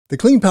The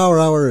Clean Power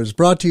Hour is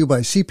brought to you by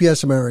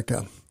CPS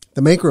America,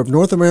 the maker of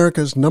North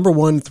America's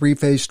 #1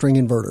 three-phase string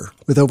inverter,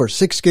 with over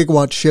 6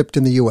 gigawatts shipped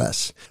in the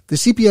U.S. The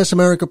CPS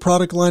America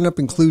product lineup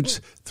includes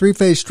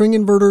three-phase string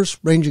inverters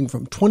ranging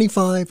from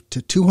 25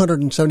 to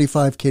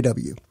 275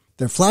 kW.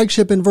 Their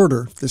flagship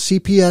inverter, the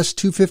CPS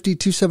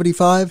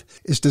 250-275,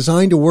 is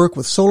designed to work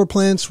with solar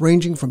plants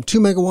ranging from 2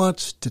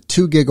 megawatts to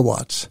 2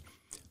 gigawatts.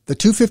 The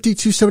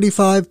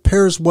 250-275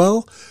 pairs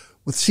well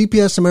with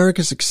CPS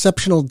America's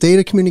exceptional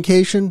data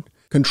communication,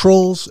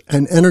 controls,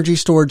 and energy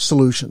storage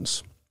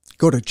solutions.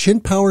 Go to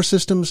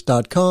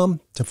chintpowersystems.com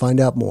to find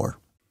out more.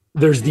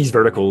 There's these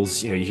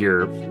verticals, you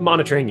hear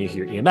monitoring, you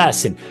hear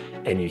EMS,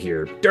 and you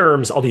hear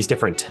DERMS, all these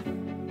different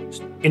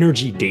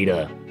energy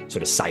data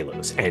sort of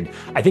silos. And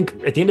I think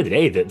at the end of the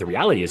day, the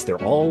reality is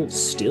they're all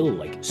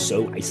still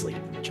so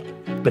isolated from each other.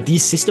 But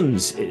these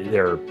systems,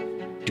 they're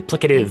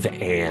duplicative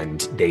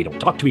and they don't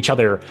talk to each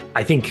other.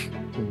 I think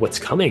what's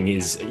coming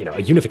is,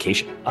 a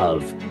unification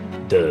of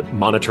the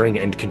monitoring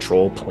and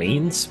control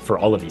planes for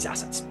all of these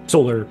assets.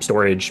 Solar,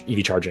 storage,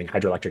 EV charging,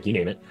 hydroelectric, you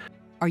name it.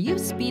 Are you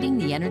speeding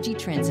the energy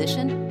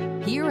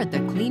transition? Here at the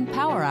Clean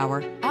Power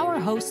Hour, our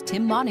hosts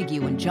Tim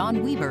Montague and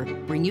John Weaver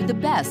bring you the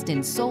best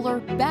in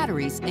solar,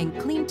 batteries, and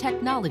clean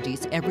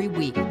technologies every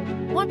week.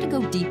 Want to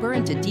go deeper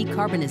into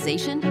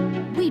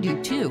decarbonization? We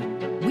do too.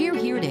 We're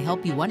here to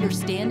help you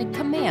understand and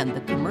command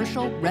the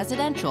commercial,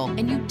 residential,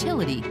 and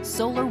utility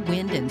solar,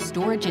 wind, and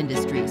storage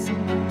industries.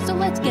 So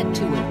let's get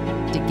to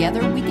it.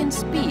 Together we can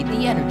speed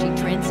the energy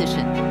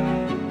transition.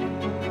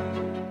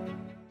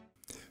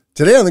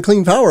 Today on the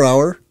Clean Power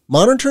Hour,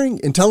 monitoring,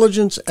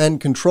 intelligence,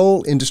 and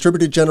control in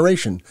distributed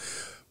generation.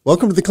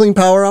 Welcome to the Clean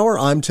Power Hour.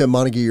 I'm Tim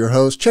Montague, your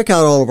host. Check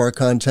out all of our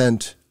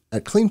content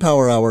at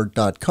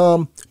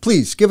cleanpowerhour.com.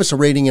 Please give us a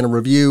rating and a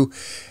review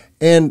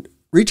and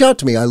reach out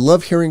to me. I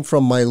love hearing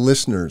from my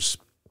listeners.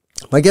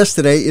 My guest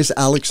today is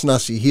Alex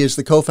Nussey. He is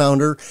the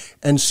co-founder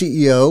and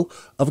CEO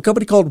of a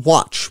company called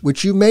Wattch,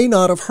 which you may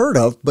not have heard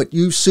of, but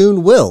you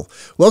soon will.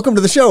 Welcome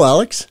to the show,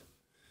 Alex.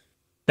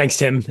 Thanks,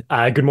 Tim.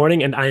 Good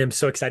morning, and I am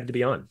so excited to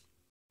be on.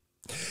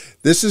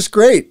 This is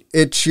great.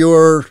 It's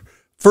your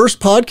first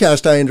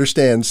podcast, I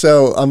understand.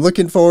 So I'm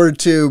looking forward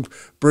to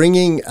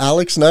bringing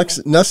Alex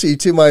Nussey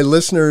to my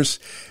listeners.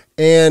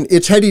 And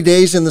it's heady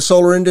days in the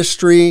solar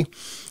industry.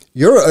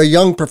 You're a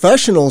young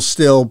professional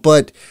still,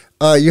 but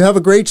you have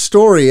a great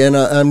story. And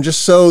I'm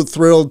just so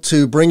thrilled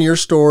to bring your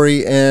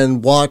story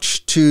and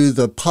Wattch to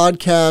the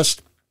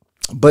podcast.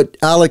 But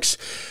Alex,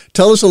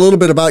 tell us a little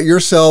bit about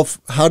yourself.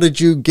 How did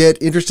you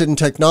get interested in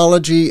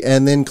technology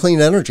and then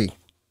clean energy?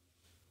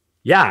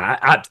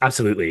 Yeah,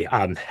 absolutely.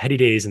 Heady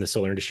days in the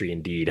solar industry,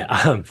 indeed.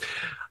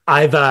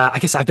 I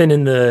guess I've been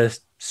in the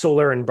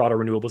solar and broader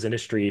renewables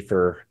industry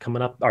for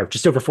coming up, or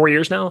just over 4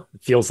 years now.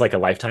 It feels like a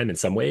lifetime in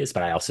some ways,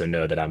 but I also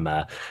know that I'm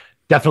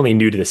definitely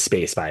new to this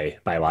space by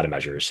a lot of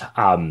measures.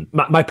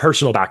 My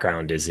personal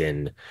background is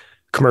in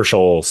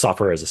commercial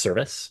software as a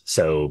service,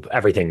 so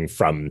everything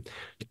from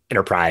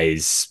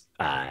enterprise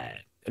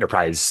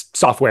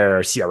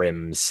software,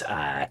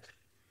 CRMs,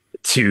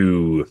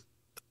 to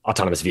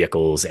autonomous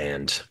vehicles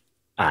and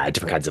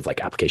different kinds of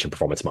application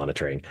performance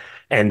monitoring.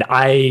 And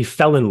I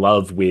fell in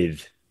love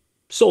with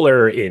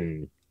solar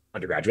in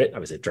undergraduate. I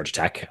was at Georgia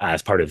Tech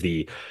as part of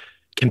the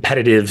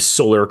competitive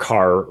solar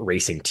car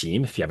racing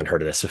team. If you haven't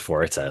heard of this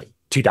before, it's a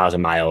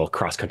 2,000-mile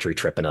cross-country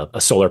trip in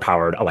a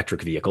solar-powered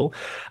electric vehicle.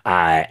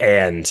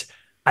 And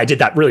I did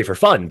that really for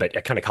fun, but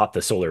I kind of caught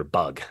the solar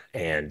bug.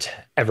 And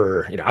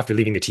after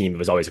leaving the team, it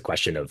was always a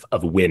question of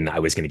when I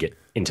was going to get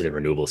into the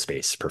renewable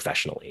space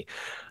professionally,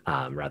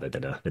 rather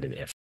than an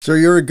if. So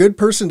you're a good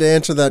person to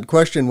answer that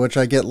question, which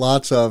I get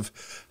lots of.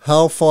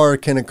 How far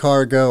can a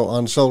car go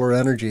on solar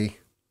energy?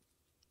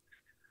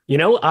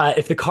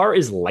 If the car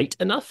is light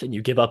enough and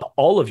you give up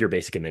all of your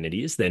basic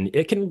amenities, then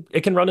it can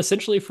run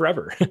essentially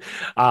forever.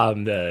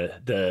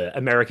 The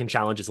American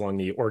challenges along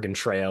the Oregon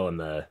Trail and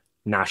the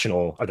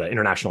national or the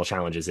international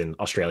challenges in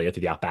Australia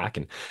through the outback,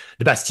 and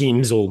the best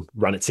teams will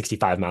run at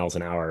 65 miles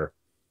an hour,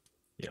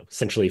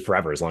 essentially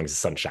forever as long as the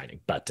sun's shining.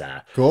 But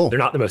cool. They're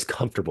not the most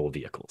comfortable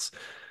vehicles.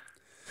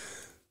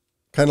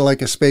 Kind of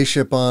like a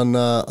spaceship on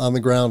the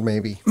ground,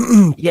 maybe.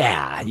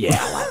 Yeah, a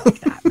lot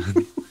like that.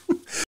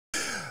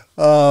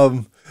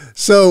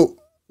 So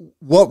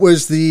what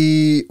is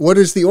the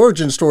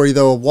origin story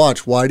though of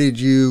Wattch? Why did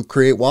you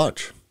create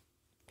Wattch?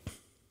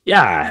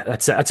 Yeah,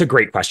 that's a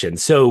great question.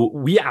 So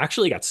we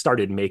actually got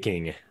started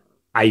making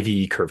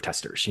IV curve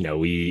testers.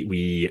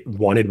 We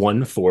wanted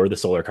one for the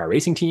solar car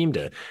racing team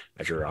to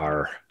measure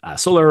our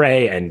solar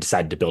array, and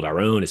decided to build our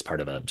own as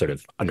part of a sort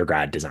of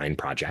undergrad design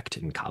project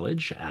in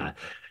college.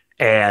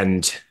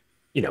 And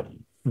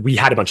we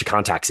had a bunch of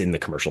contacts in the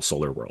commercial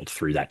solar world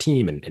through that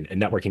team and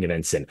networking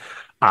events. And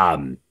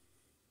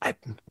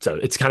so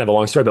it's kind of a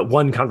long story, but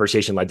one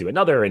conversation led to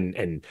another.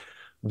 And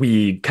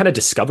we kind of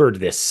discovered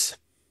this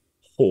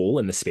hole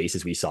in the space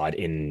as we saw it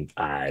in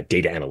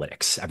data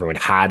analytics. Everyone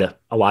had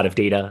a lot of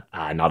data,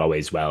 not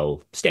always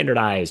well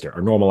standardized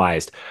or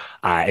normalized,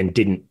 and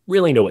didn't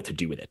really know what to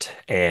do with it.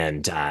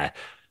 And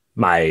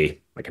my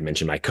like I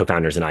mentioned, my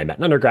co-founders and I met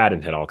in undergrad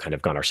and had all kind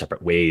of gone our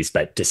separate ways,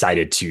 but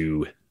decided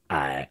to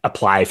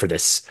apply for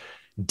this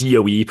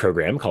DOE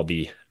program called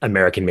the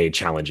American Made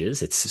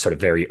Challenges. It's sort of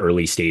very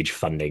early stage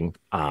funding.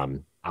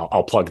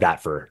 I'll plug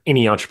that for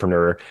any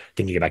entrepreneur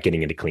thinking about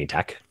getting into clean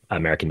tech,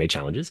 American Made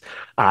Challenges.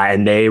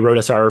 And they wrote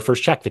us our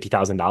first check,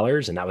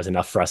 $50,000. And that was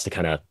enough for us to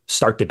kind of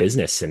start the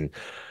business and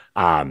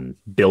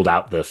build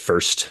out the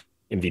first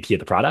MVP of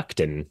the product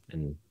and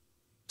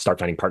start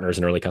finding partners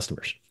and early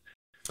customers.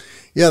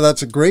 Yeah,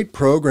 that's a great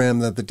program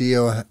that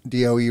the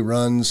DOE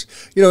runs.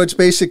 It's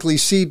basically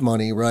seed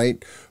money,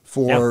 right,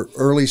 for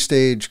early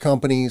stage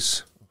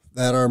companies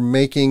that are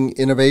making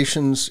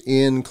innovations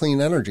in clean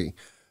energy.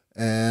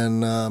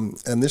 And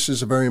this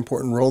is a very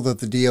important role that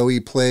the DOE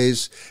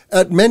plays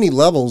at many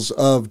levels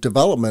of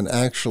development,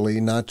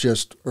 actually, not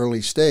just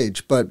early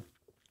stage. But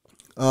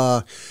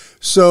what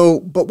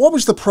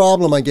was the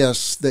problem, I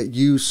guess, that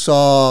you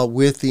saw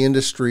with the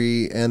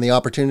industry and the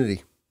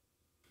opportunity?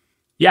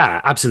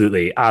 Yeah,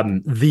 absolutely.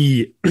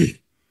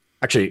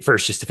 Actually,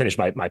 first, just to finish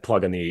my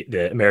plug on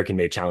the American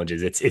Made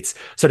Challenges, it's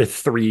sort of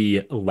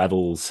 3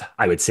 levels,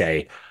 I would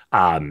say,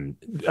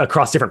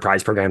 across different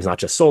prize programs, not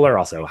just solar,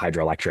 also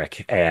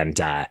hydroelectric. And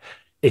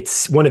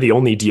it's one of the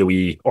only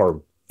DOE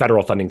or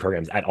federal funding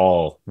programs at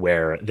all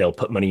where they'll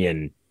put money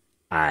in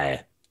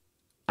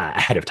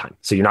ahead of time.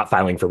 So you're not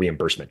filing for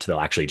reimbursement. They'll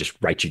actually just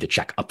write you the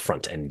check up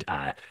front and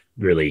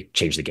really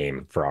change the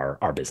game for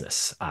our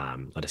business.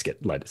 Let us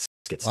get started.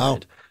 Wow.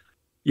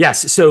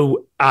 Yes.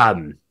 So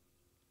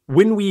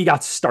when we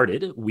got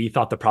started, we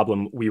thought the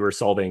problem we were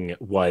solving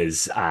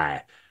was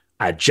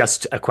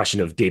just a question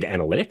of data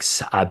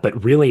analytics.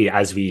 But really,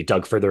 as we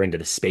dug further into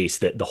the space,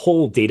 the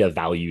whole data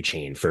value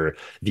chain for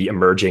the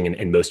emerging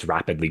and most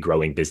rapidly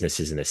growing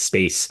businesses in this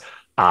space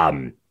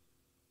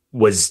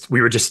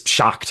we were just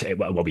shocked at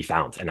what we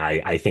found. And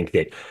I think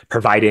that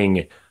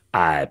providing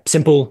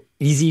simple,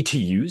 easy to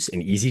use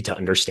and easy to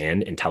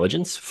understand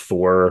intelligence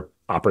for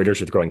operators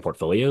with growing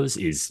portfolios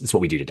is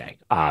what we do today.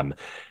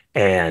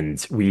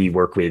 And we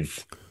work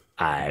with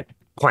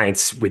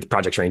clients with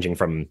projects ranging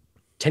from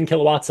 10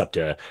 kilowatts up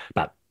to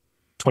about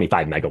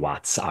 25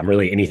 megawatts,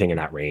 really anything in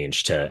that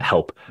range to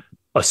help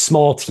a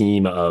small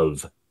team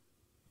of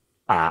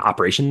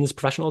operations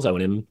professionals,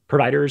 O&M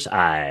providers,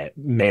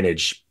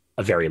 manage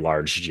a very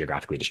large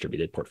geographically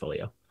distributed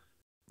portfolio.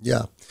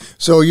 Yeah.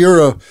 So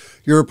you're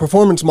a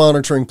performance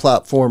monitoring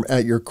platform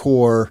at your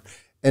core.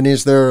 And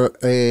is there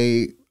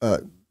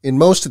in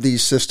most of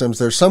these systems,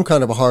 there's some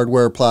kind of a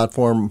hardware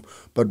platform,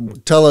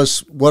 but tell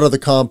us what are the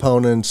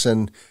components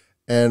and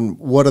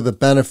what are the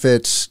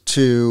benefits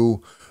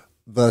to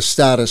the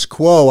status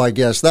quo, I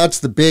guess. That's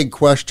the big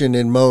question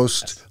in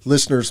most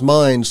listeners'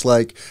 minds.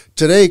 Like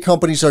today,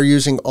 companies are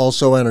using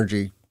Also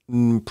Energy,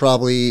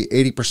 probably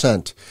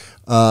 80%.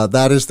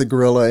 That is the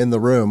gorilla in the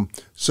room.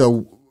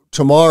 So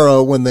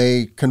tomorrow, when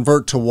they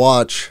convert to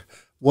Wattch,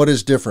 what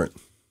is different?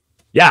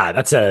 Yeah,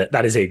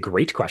 that is a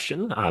great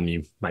question.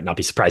 You might not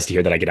be surprised to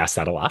hear that I get asked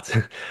that a lot.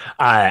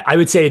 I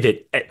would say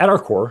that at our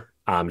core,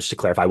 just to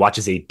clarify, Wattch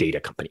is a data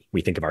company.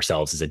 We think of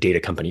ourselves as a data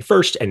company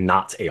first and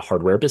not a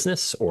hardware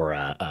business or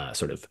a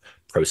sort of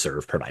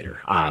pro-serve provider.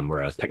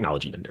 We're a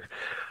technology vendor.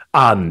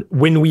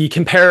 When we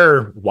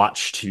compare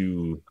Wattch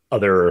to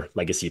other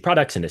legacy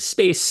products in this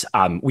space,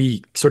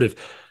 we sort of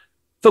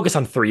focus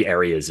on 3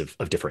 areas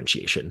of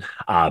differentiation.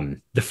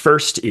 The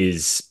first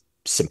is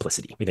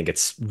simplicity. We think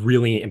it's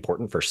really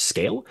important for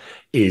scale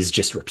is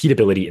just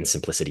repeatability and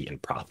simplicity in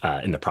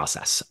the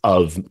process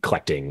of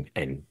collecting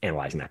and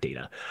analyzing that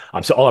data.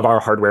 So all of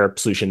our hardware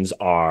solutions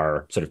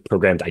are sort of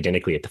programmed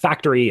identically at the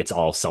factory. It's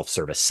all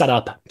self-service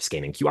setup,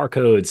 scanning QR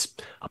codes,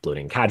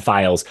 uploading CAD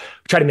files.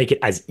 We try to make it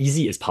as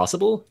easy as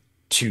possible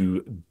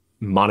to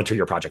monitor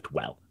your project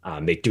well,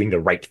 make doing the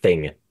right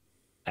thing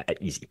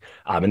easy.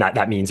 And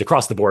that means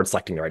across the board,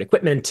 selecting the right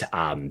equipment,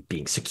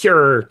 being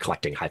secure,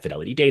 collecting high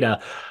fidelity data.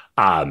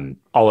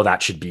 All of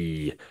that should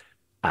be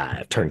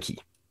turnkey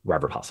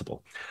wherever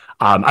possible.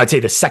 I'd say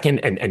the second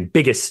and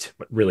biggest,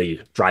 what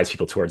really drives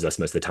people towards us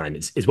most of the time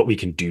is what we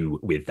can do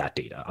with that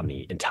data on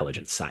the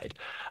intelligence side.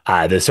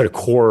 The sort of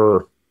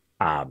core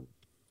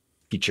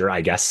feature, I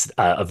guess,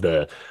 of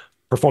the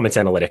performance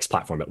analytics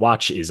platform at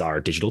Wattch is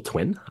our digital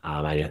twin.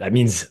 That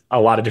means a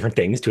lot of different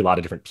things to a lot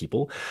of different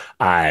people.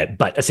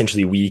 But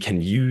essentially, we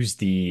can use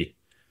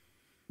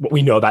what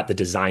we know about the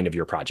design of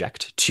your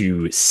project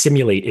to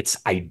simulate its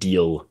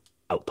ideal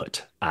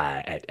output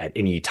at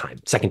any time,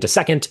 second to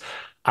second,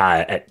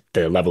 at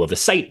the level of the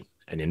site,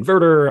 an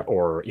inverter,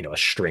 or a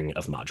string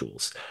of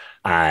modules.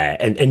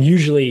 And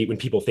usually, when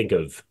people think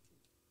of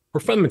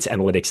performance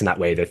analytics in that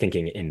way, they're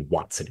thinking in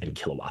watts and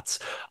kilowatts.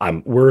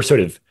 We're sort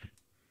of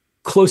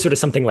closer to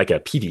something like a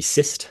PV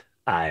syst,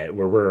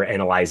 where we're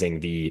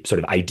analyzing the sort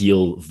of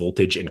ideal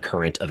voltage and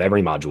current of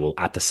every module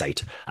at the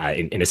site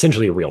in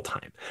essentially real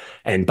time.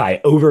 And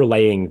by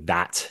overlaying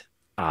that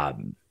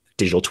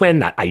digital twin,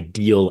 that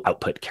ideal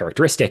output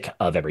characteristic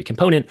of every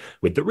component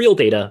with the real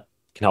data,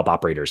 can help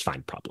operators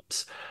find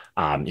problems.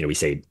 We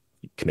say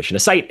commission a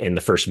site, and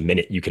the first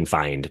minute you can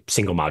find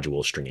single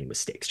module stringing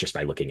mistakes just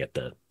by looking at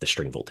the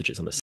string voltages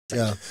on the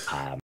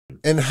Yeah.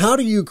 And how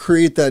do you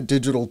create that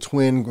digital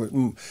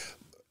twin?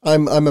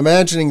 I'm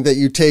imagining that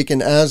you take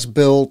an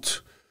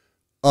as-built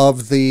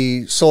of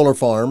the solar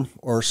farm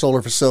or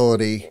solar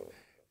facility,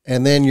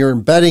 and then you're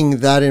embedding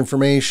that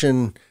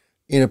information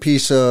in a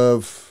piece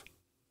of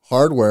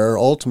hardware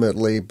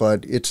ultimately,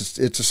 but it's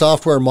a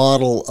software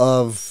model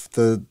of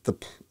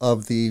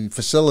the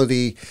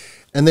facility,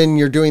 and then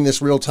you're doing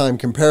this real-time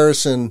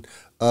comparison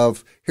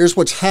of here's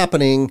what's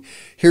happening,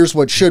 here's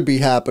what should be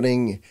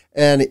happening,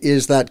 and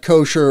is that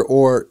kosher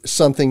or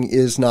something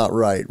is not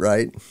right,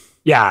 right?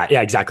 Yeah,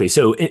 exactly.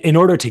 So in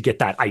order to get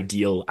that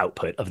ideal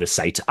output of the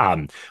site,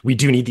 we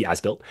do need the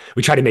as-built.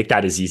 We try to make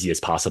that as easy as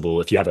possible.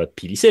 If you have a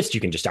PDSys,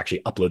 you can just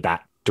actually upload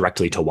that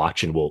directly to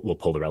Wattch, and we'll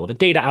pull the relevant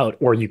data out,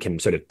 or you can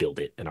sort of build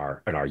it in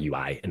our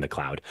UI in the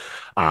cloud.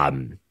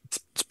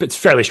 It's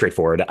fairly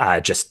straightforward.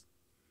 Just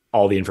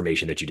all the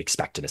information that you'd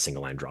expect in a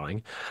single line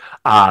drawing.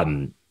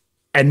 And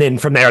then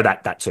from there,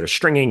 that sort of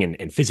stringing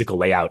and physical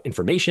layout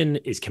information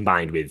is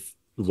combined with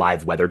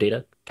live weather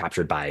data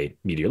captured by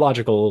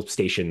meteorological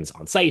stations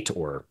on site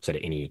or sort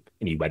of any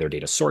weather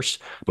data source.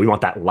 But we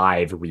want that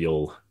live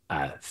real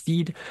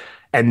feed.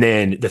 And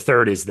then the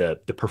third is the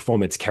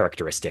performance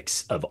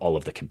characteristics of all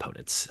of the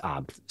components.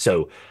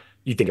 So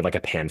you think of like a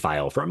pan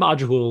file for a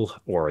module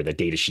or the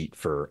data sheet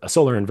for a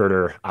solar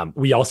inverter.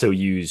 We also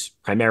use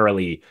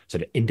primarily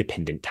sort of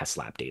independent test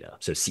lab data.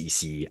 So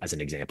CEC, as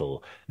an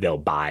example, they'll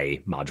buy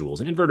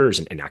modules and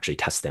inverters and actually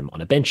test them on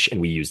a bench. And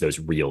we use those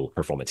real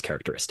performance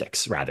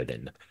characteristics rather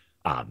than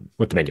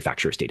what the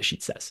manufacturer's data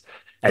sheet says.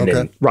 And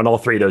then run all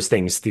three of those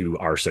things through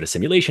our sort of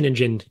simulation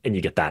engine, and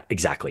you get that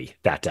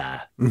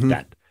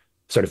that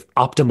sort of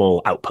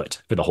optimal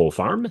output for the whole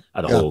farm,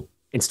 whole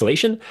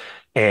installation,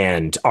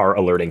 and our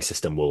alerting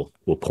system will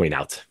point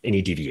out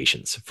any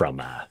deviations from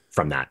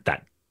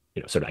that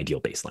sort of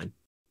ideal baseline.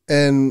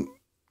 And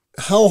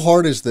how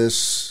hard is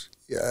this?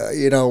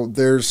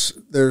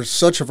 There's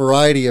such a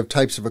variety of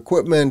types of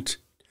equipment.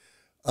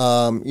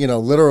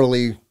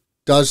 Literally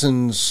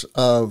dozens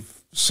of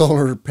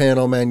solar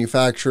panel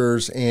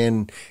manufacturers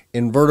and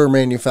inverter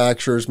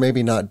manufacturers.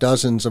 Maybe not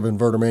dozens of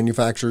inverter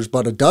manufacturers,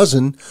 but a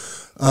dozen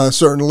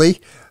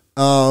certainly.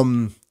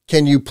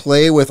 Can you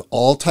play with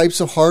all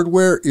types of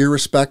hardware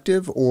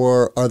irrespective,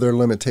 or are there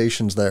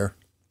limitations there?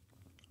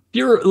 If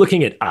you're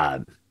looking at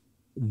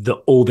the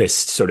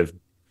oldest sort of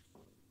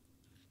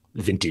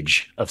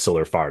vintage of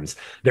solar farms,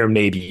 there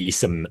may be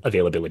some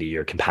availability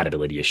or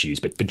compatibility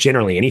issues, but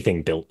generally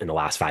anything built in the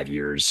last 5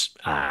 years,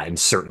 and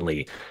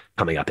certainly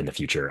coming up in the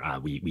future,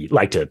 we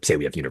like to say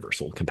we have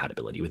universal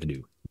compatibility with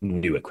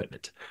new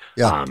equipment.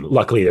 Yeah.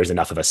 Luckily, there's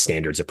enough of a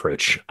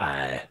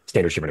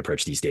standards-driven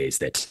approach these days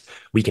that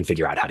we can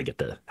figure out how to get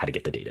the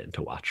data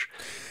into Wattch.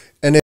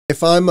 And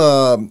if I'm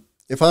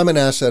an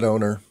asset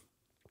owner,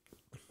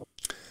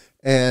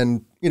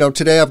 and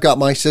today I've got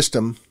my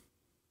system,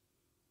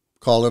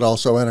 call it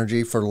also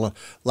energy for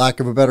lack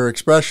of a better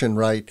expression,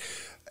 right?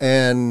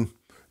 And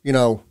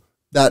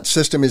that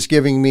system is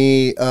giving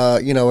me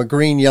a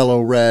green,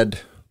 yellow, red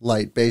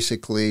light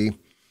basically.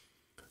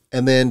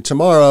 And then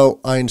tomorrow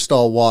I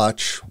install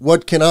Wattch.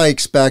 What can I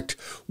expect?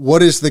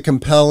 What is the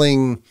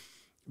compelling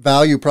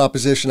value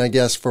proposition, I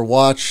guess, for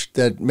Wattch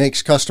that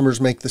makes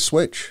customers make the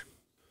switch?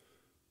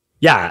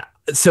 Yeah.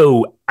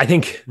 So I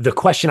think the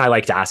question I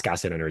like to ask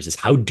asset owners is,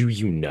 how do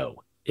you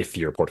know if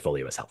your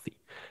portfolio is healthy?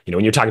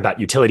 When you're talking about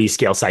utility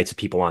scale sites with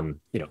people on,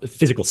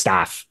 physical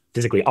staff,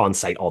 physically on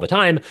site all the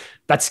time,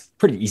 that's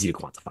pretty easy to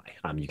quantify.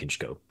 You can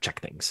just go check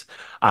things.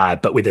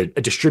 But with a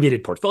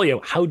distributed portfolio,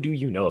 how do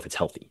you know if it's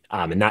healthy?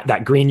 And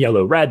that green,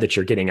 yellow, red that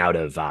you're getting out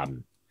of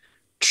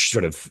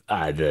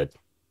the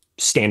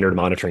standard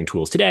monitoring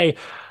tools today,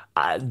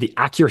 the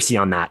accuracy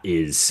on that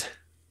is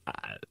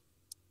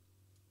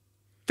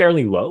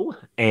fairly low,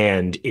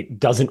 and it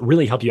doesn't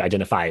really help you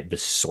identify the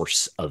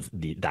source of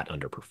that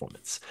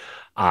underperformance.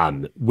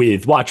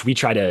 With Wattch,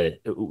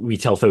 we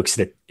tell folks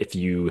that if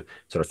you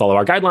sort of follow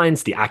our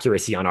guidelines, the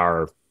accuracy on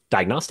our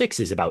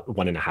diagnostics is about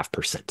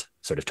 1.5%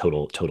 sort of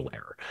total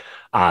error.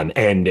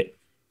 And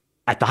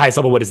at the highest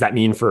level, what does that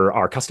mean for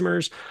our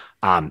customers?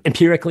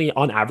 Empirically,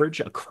 on average,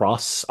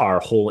 across our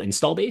whole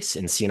install base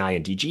in CNI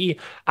and DG,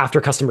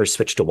 after customers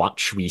switch to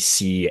Wattch, we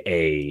see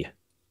a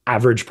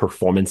average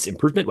performance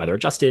improvement, weather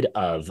adjusted,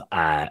 of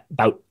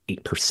about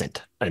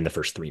 8% in the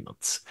first 3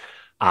 months.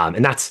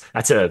 And that's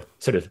a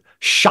sort of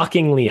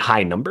shockingly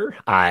high number.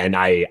 And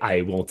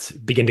I won't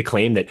begin to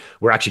claim that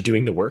we're actually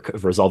doing the work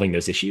of resolving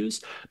those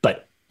issues.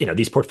 But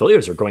these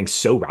portfolios are growing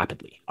so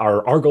rapidly.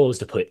 Our goal is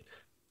to put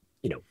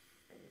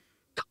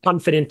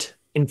confident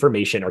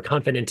information or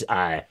confident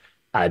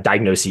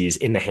diagnoses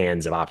in the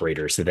hands of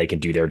operators so they can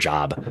do their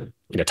job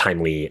in a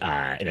timely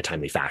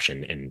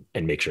fashion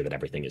and make sure that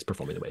everything is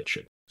performing the way it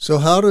should. So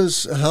how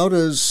does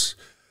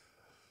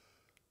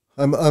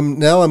I'm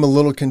now I'm a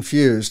little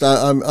confused.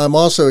 I'm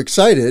also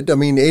excited. I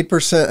mean,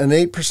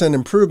 8%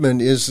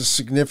 improvement is a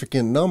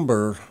significant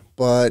number,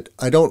 but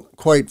I don't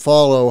quite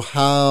follow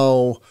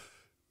how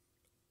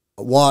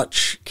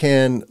Wattch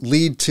can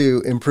lead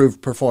to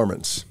improved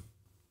performance.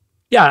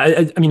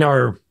 Yeah, I mean,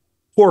 our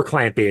core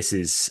client base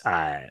is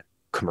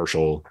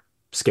commercial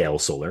scale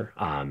solar,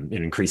 and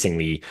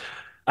increasingly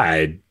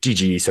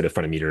DG sort of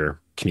front of meter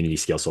community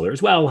scale solar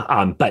as well.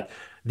 But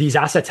these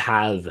assets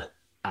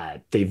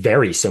they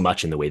vary so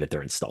much in the way that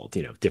they're installed.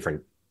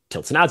 Different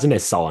tilts and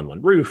azimuths all on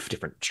one roof,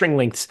 different string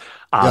lengths.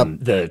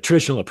 The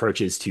traditional approach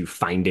is to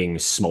finding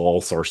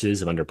small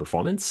sources of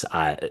underperformance.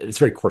 It's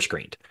very coarse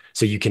grained,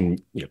 so you can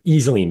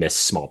easily miss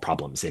small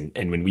problems.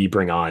 And when we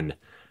bring on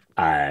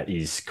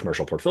these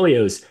commercial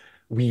portfolios,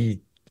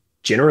 we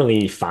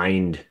generally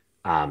find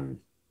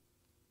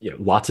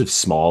lots of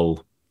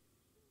small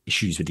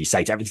issues with these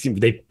sites.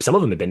 Some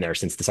of them have been there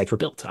since the sites were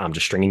built.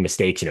 Just stringing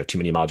mistakes, too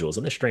many modules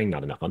on this string,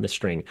 not enough on this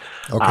string.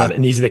 Okay.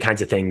 And these are the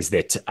kinds of things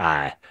that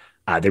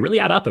they really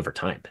add up over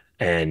time,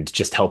 and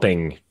just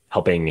helping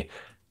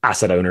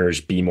asset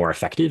owners be more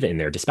effective in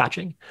their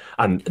dispatching.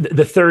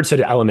 The third sort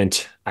of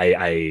element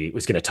I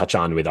was going to touch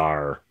on with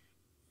our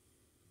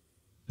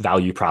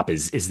value prop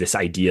is this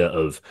idea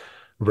of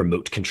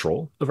remote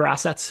control over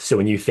assets. So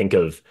when you think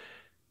of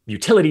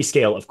utility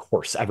scale, of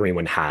course,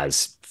 everyone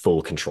has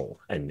full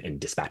control and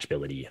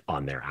dispatchability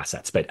on their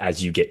assets. But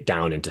as you get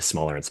down into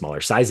smaller and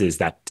smaller sizes,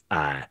 that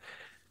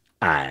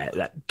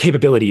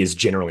capability is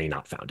generally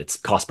not found. It's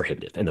cost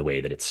prohibitive in the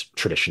way that it's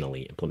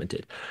traditionally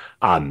implemented.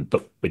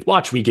 But with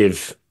Wattch, we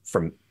give,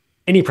 from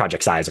any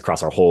project size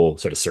across our whole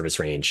sort of service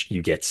range,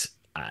 you get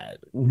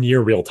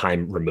near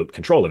real-time remote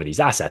control over these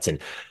assets. And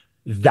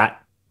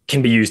that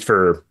can be used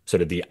for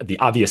sort of the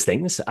obvious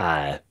things.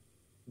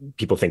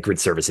 People think grid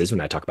services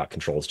when I talk about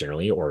controls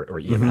generally, or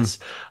EMS.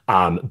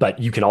 But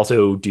you can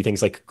also do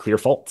things like clear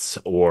faults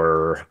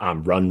or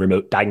run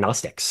remote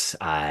diagnostics,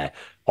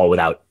 all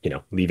without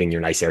leaving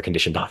your nice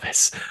air-conditioned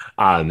office.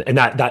 And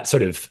that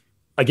sort of,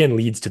 again,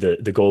 leads to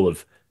the goal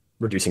of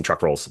reducing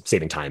truck rolls,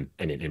 saving time,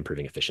 and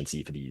improving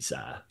efficiency for these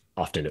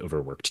often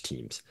overworked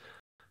teams.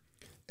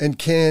 And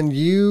can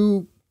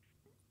you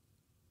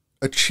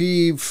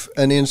achieve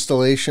an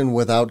installation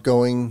without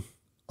going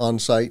on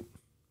site?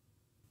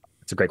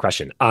 It's a great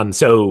question.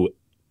 So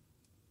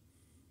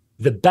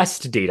the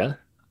best data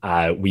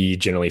we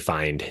generally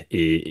find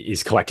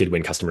is collected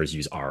when customers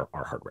use our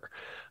hardware.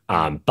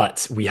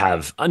 But we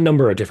have a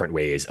number of different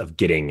ways of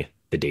getting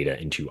the data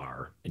into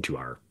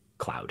our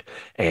cloud.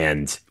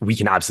 And we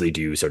can absolutely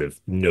do sort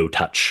of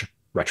no-touch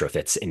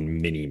retrofits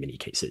in many, many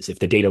cases. If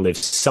the data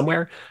lives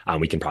somewhere,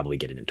 we can probably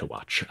get it into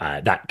Wattch.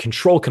 That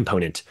control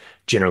component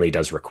generally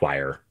does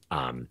require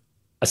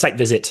a site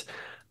visit,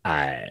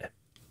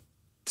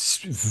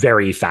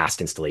 very fast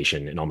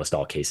installation in almost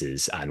all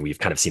cases, and we've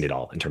kind of seen it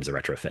all in terms of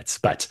retrofits.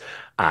 But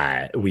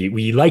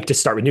we like to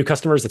start with new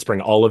customers. Let's bring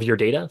all of your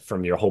data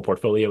from your whole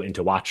portfolio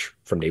into Wattch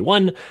from day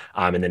one,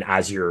 and then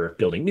as you're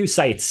building new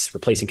sites,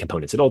 replacing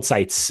components at old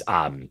sites,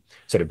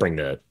 sort of bring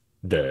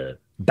the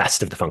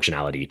best of the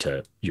functionality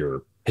to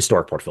your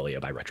historic portfolio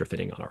by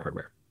retrofitting on our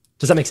hardware.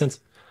 Does that make sense?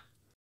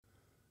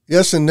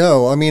 Yes and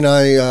no. I mean,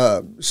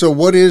 so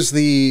what is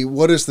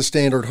the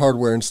standard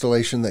hardware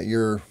installation that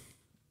you're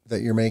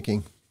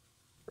making?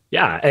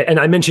 Yeah, and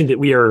I mentioned that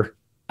we are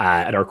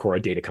at our core a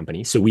data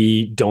company, so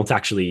we don't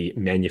actually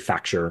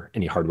manufacture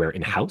any hardware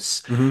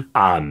in-house.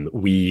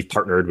 We've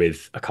partnered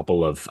with a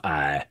couple of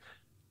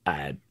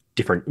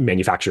different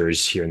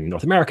manufacturers here in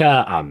North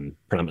America,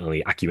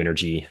 predominantly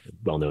AccuEnergy,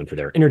 well known for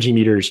their energy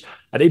meters.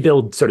 They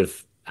build sort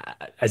of,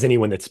 as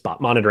anyone that's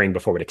bought monitoring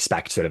before would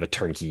expect, sort of a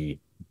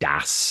turnkey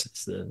DAS,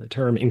 is the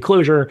term,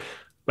 enclosure,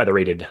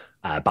 weather-rated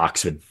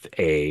box with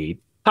a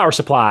power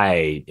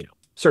supply,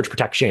 surge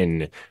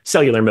protection,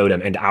 cellular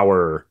modem, and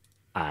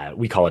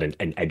we call it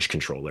an edge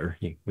controller.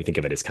 We think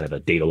of it as kind of a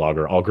data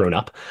logger all grown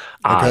up.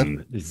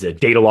 It's a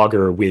data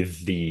logger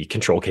with the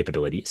control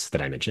capabilities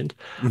that I mentioned.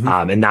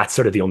 And that's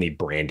sort of the only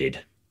branded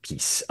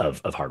piece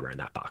of hardware in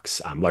that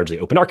box. Largely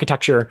open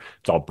architecture.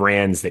 It's all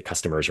brands that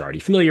customers are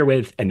already familiar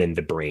with. And then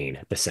the brain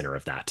at the center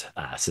of that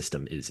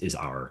system is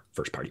our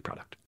first party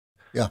product.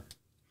 Yeah.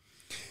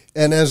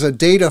 And as a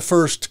data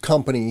first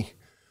company,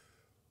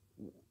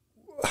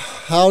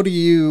 how do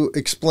you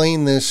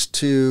explain this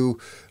to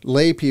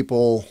lay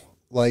people,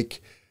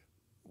 like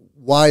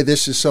why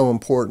this is so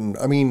important?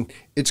 I mean,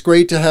 it's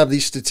great to have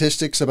these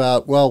statistics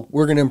about, well,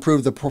 we're going to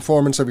improve the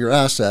performance of your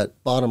asset,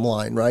 bottom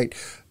line, right?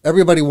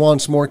 Everybody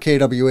wants more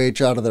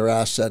kWh out of their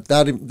asset.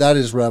 That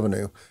is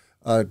revenue,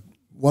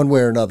 one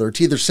way or another.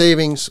 It's either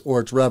savings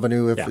or it's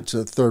revenue if it's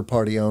a third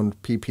party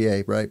owned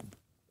PPA, right?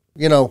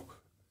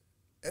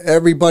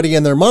 Everybody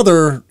and their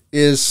mother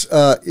is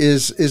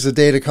a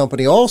data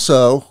company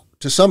also,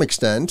 to some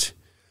extent.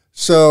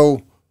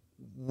 So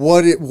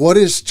what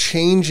is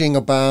changing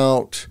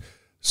about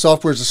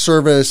software as a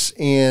service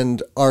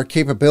and our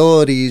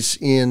capabilities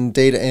in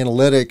data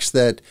analytics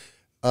that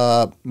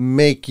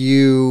make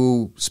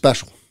you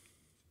special?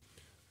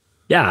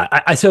 Yeah,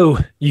 so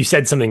you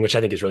said something which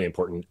I think is really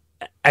important.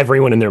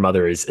 Everyone and their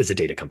mother is a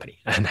data company,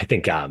 and I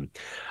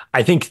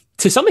think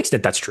to some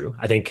extent that's true.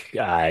 I think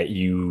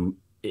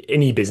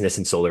any business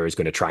in solar is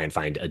going to try and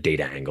find a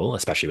data angle,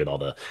 especially with all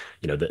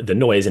the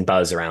noise and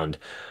buzz around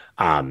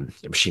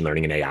machine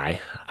learning and AI.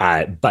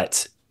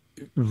 But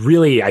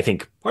really, I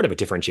think part of what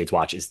differentiates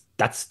Wattch is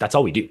that's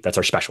all we do. That's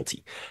our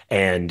specialty.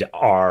 And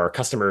our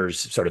customers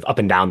sort of up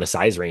and down the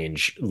size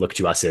range look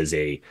to us as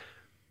a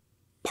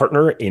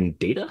partner in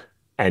data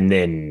and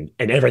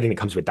everything that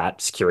comes with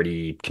that,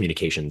 security,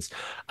 communications.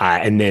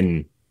 And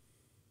then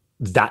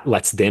that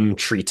lets them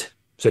treat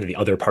sort of the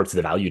other parts of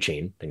the value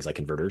chain, things like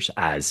converters,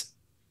 as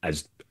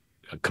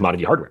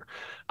commodity hardware.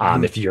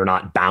 If you're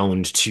not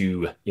bound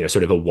to,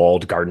 sort of a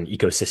walled garden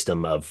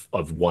ecosystem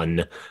of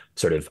one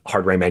sort of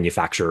hardware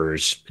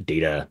manufacturer's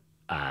data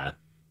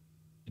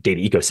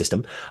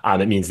ecosystem,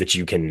 it means that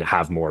you can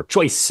have more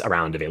choice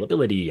around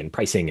availability and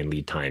pricing and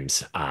lead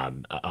times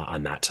on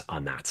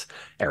that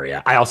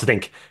area. I also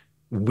think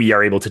we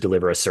are able to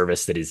deliver a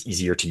service that is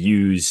easier to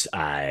use,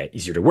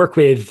 easier to work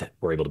with.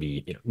 We're able to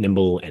be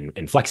nimble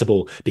and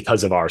flexible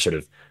because of our sort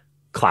of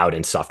cloud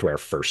and software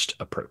first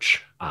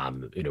approach.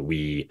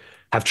 We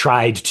have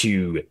tried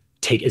to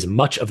take as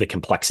much of the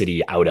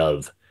complexity out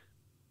of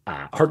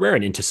hardware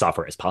and into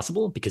software as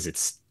possible because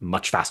it's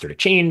much faster to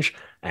change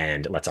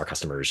and it lets our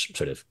customers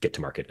sort of get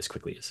to market as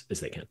quickly as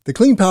they can. The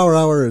Clean Power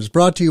Hour is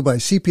brought to you by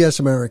CPS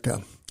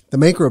America, the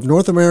maker of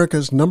North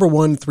America's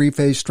 #1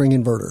 three-phase string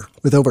inverter,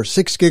 with over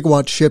 6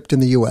 gigawatts shipped in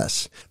the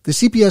U.S. The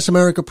CPS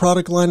America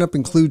product lineup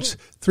includes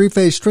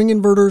three-phase string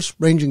inverters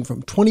ranging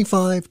from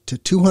 25 to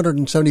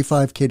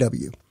 275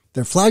 kW.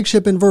 Their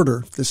flagship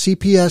inverter, the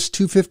CPS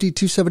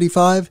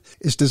 250-275,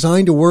 is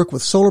designed to work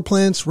with solar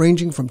plants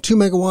ranging from 2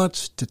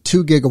 megawatts to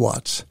 2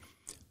 gigawatts.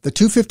 The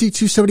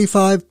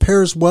 250-275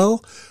 pairs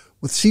well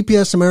with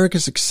CPS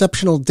America's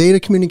exceptional data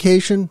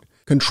communication,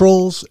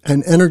 controls,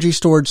 and energy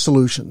storage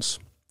solutions.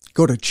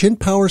 Go to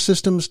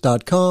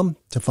chintpowersystems.com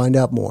to find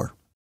out more.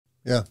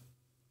 Yeah.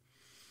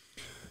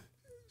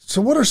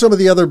 So what are some of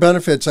the other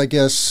benefits, I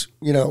guess,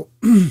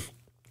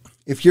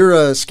 if you're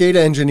a SCADA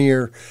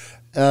engineer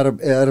at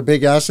a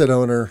big asset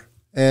owner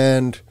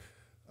and,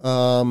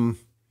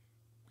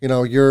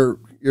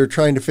 you're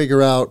trying to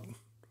figure out,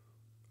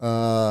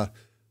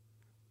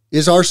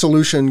 is our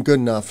solution good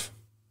enough?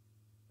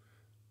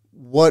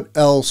 What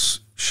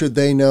else should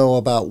they know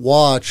about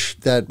Wattch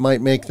that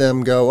might make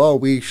them go, oh,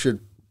 we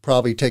should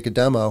probably take a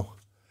demo?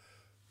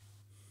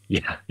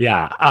 Yeah.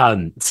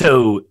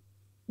 So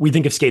we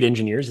think of SCADA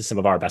engineers as some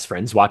of our best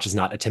friends. Wattch is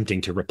not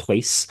attempting to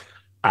replace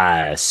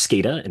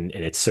SCADA in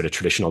its sort of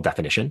traditional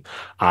definition.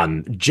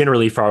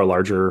 Generally, for our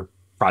larger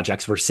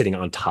projects, we're sitting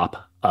on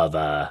top of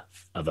a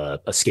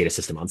SCADA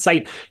system on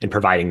site and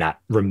providing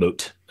that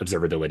remote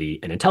observability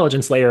and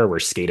intelligence layer where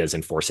SCADA is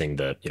enforcing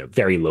the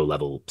very low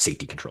level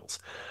safety controls.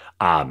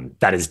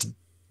 That is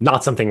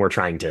not something we're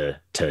trying to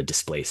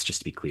displace, just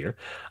to be clear.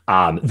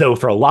 Though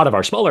for a lot of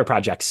our smaller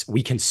projects,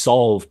 we can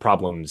solve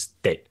problems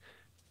that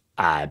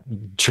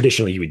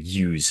traditionally you would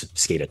use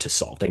SCADA to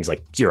solve, things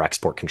like zero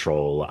export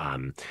control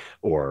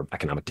or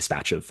economic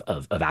dispatch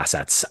of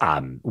assets.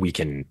 We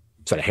can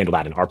sort of handle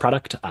that in our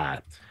product,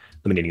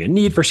 eliminating the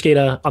need for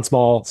SCADA on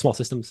small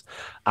systems.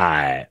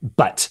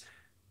 But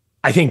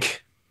I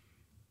think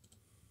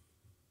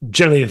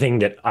generally the thing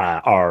that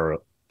our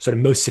sort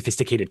of most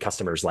sophisticated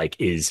customers like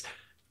is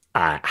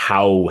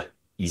how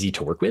easy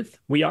to work with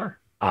we are.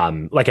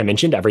 Like I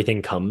mentioned,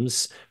 everything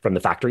comes from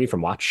the factory,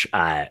 from Wattch,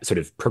 sort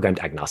of programmed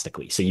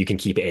agnostically. So you can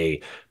keep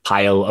a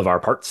pile of our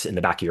parts in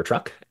the back of your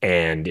truck.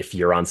 And if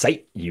you're on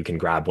site, you can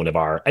grab one of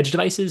our edge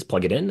devices,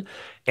 plug it in,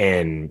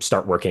 and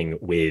start working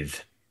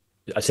with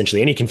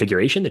essentially any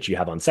configuration that you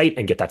have on site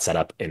and get that set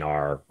up in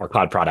our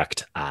cloud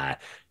product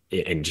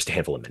in just a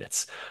handful of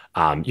minutes.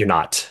 You're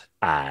not,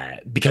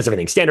 because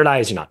everything's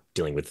standardized, you're not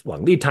dealing with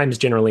long lead times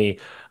generally,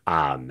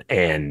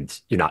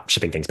 and you're not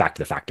shipping things back to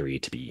the factory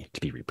to be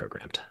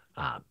reprogrammed.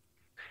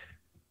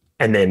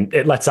 And then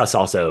it lets us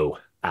also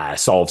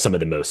solve some of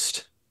the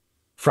most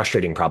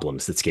frustrating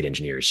problems that SCADA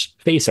engineers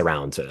face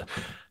around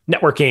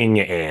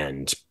networking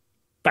and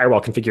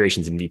firewall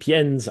configurations and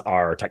VPNs.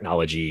 Our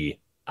technology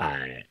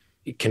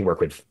can work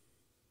with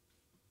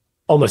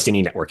almost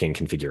any networking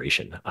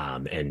configuration,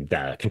 and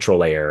the control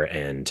layer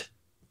and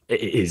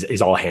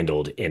is all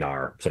handled in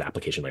our sort of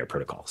application layer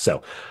protocol.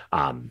 So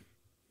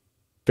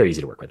very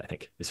easy to work with, I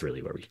think, is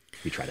really where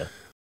we try to.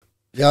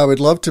 Yeah, I would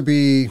love to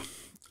be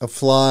a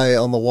fly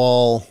on the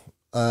wall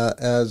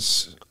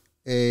as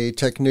a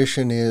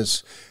technician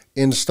is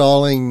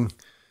installing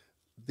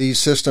these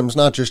systems,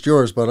 not just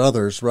yours, but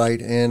others, right?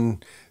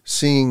 And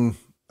seeing,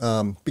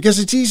 because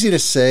it's easy to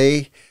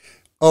say,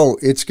 oh,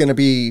 it's going to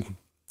be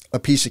a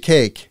piece of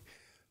cake.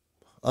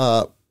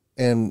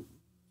 And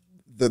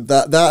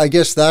that I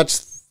guess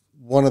that's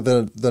one of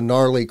the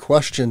gnarly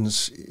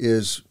questions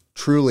is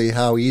truly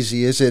how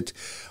easy is it?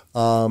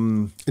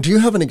 Do you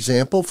have an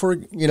example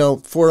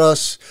for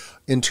us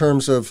in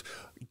terms of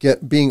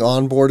being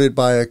onboarded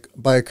by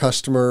a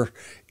customer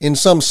in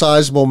some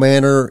sizable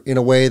manner in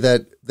a way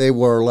that they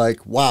were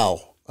like,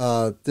 wow,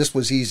 this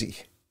was easy?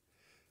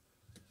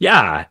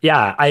 Yeah.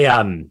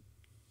 I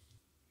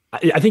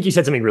think you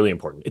said something really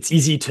important. It's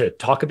easy to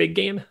talk a big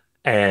game,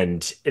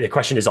 and the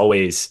question is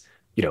always,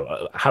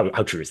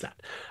 how true is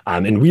that?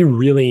 And we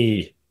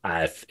really,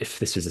 if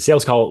this was a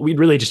sales call, we'd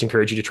really just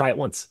encourage you to try it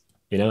once.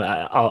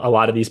 A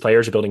lot of these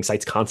players are building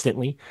sites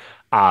constantly.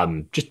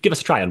 Just give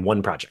us a try on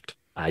one project.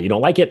 You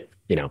don't like it,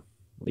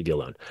 leave you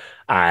alone.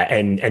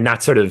 And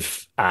that sort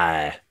of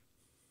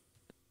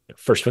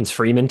first one's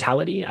free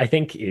mentality, I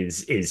think,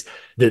 is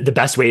the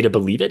best way to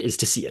believe it is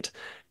to see it.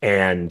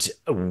 And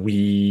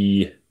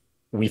we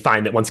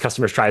find that once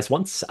customers try us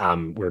once,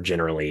 we're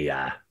generally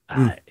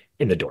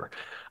in the door.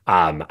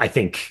 I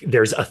think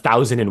there's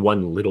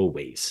 1,001 little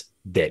ways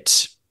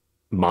that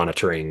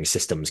monitoring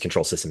systems,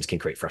 control systems can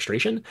create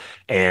frustration.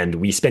 And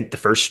we spent the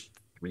first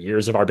 3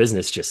 years of our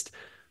business just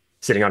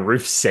sitting on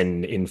roofs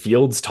and in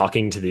fields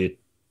talking to the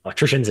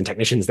electricians and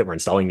technicians that were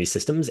installing these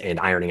systems and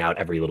ironing out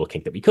every little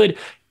kink that we could.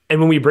 And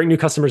when we bring new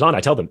customers on,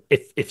 I tell them,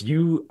 if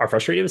you are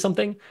frustrated with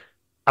something,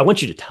 I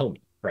want you to tell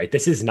me, right?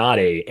 This is not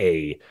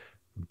a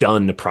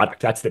done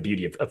product. That's the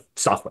beauty of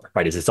software,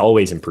 right? Is it's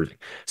always improving.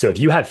 So if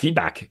you have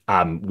feedback,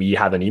 we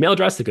have an email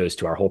address that goes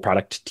to our whole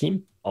product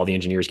team. All the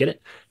engineers get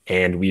it.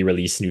 And we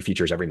release new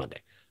features every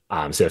Monday.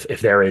 So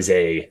if there is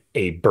a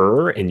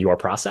burr in your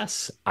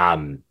process,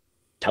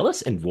 tell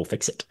us and we'll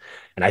fix it.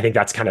 And I think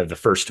that's kind of the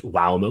first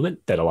wow moment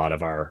that a lot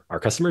of our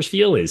customers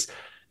feel is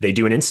they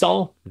do an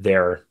install,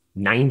 they're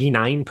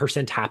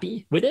 99%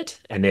 happy with it,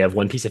 and they have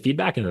one piece of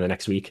feedback, and then the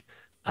next week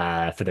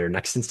for their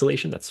next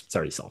installation, it's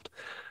already solved.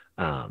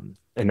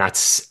 And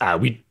that's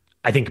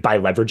I think by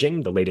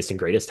leveraging the latest and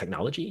greatest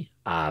technology,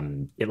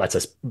 it lets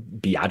us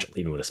be agile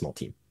even with a small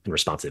team and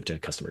responsive to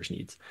customers'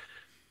 needs.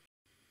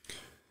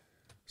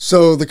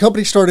 So the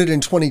company started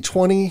in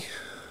 2020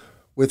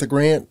 with a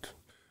grant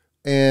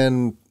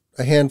and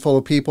a handful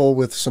of people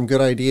with some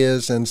good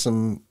ideas and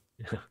some,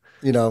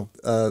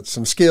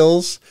 some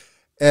skills.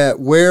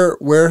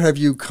 Where have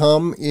you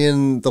come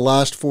in the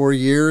last 4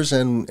 years,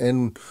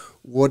 and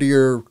what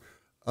are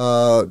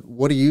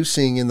you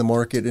seeing in the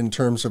market in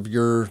terms of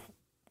your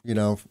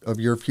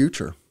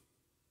future?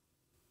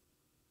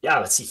 Yeah,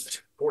 let's see,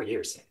 4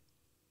 years.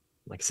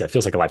 Like I said, it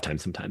feels like a lifetime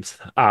sometimes.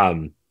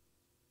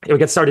 We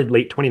got started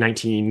late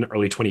 2019,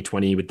 early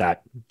 2020 with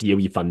that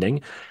DOE funding.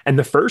 And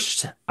the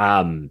first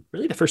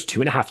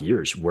 2.5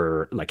 years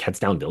were like heads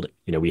down building.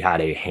 We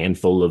had a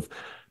handful of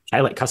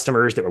pilot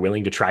customers that were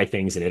willing to try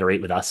things and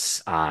iterate with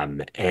us.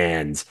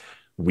 And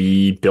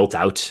we built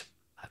out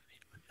a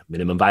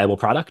minimum viable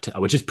product,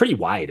 which is pretty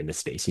wide in this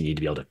space. You need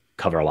to be able to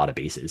cover a lot of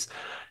bases.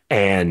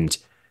 And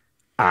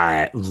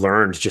I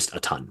learned just a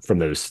ton from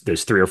those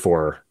 3 or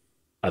 4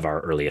 of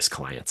our earliest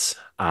clients.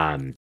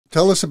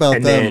 Tell us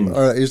about them.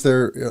 Are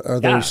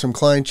there some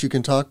clients you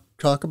can talk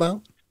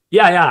about?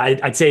 Yeah.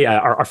 I'd say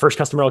our first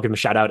customer, I'll give them a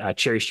shout out,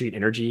 Cherry Street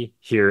Energy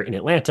here in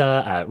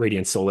Atlanta.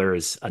 Radiant Solar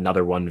is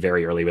another one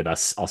very early with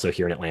us, also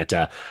here in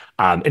Atlanta.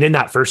 And in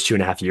that first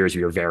 2.5 years,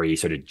 we were very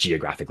sort of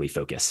geographically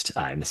focused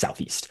in the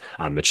Southeast,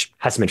 which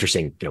has some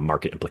interesting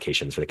market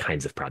implications for the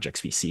kinds of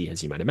projects we see,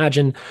 as you might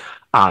imagine.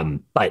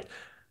 But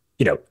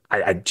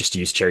I just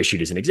use Cherry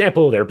Street as an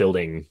example. They're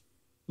building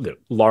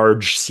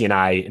large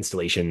CNI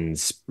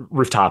installations,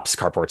 rooftops,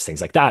 carports, things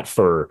like that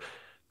for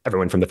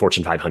everyone from the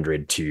Fortune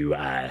 500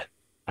 to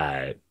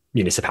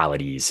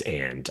municipalities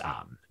and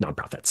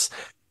nonprofits.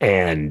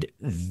 And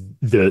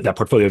that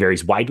portfolio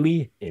varies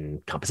widely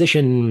in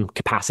composition,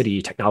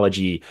 capacity,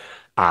 technology.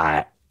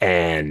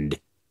 And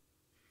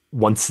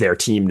once their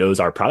team knows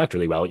our product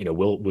really well,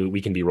 we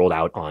can be rolled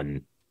out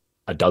on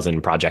a dozen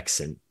projects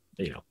in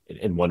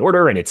one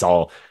order, and it's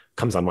all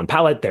comes on one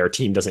pallet. Their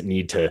team doesn't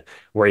need to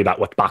worry about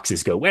what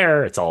boxes go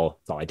where. It's all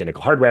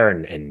identical hardware,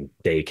 and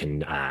they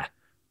can.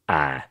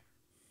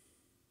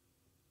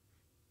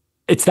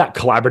 It's that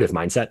collaborative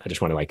mindset. I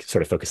just want to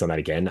sort of focus on that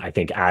again. I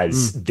think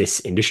as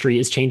this industry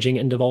is changing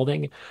and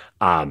evolving,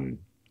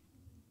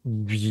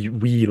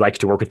 we like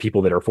to work with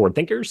people that are forward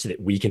thinkers so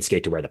that we can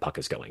skate to where the puck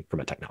is going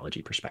from a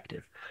technology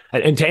perspective.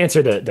 And to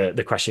answer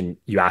the question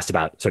you asked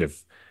about sort of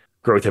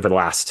growth over the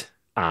last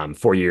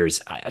 4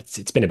 years,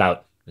 it's been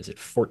about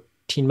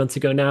 14 months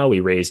ago now, we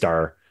raised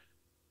our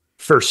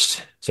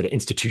first sort of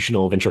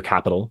institutional venture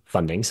capital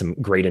funding, some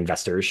great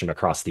investors from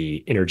across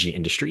the energy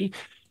industry.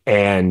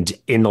 And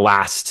in the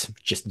last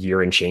just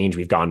year and change,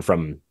 we've gone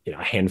from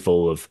a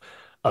handful of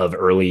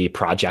early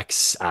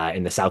projects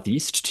in the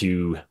Southeast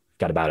to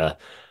got about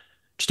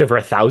just over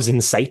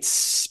 1,000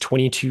 sites,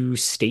 22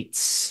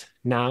 states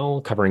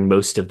now, covering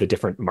most of the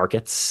different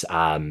markets.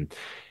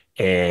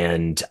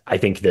 And I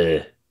think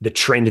the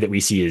trend that we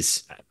see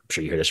is, I'm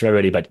sure you hear this from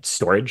everybody, but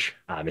storage,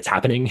 it's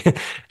happening.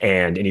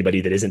 And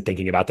anybody that isn't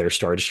thinking about their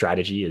storage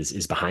strategy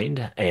is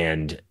behind.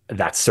 And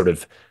that's sort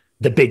of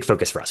the big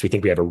focus for us. We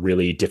think we have a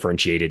really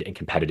differentiated and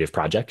competitive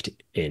project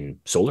in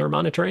solar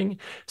monitoring.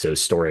 So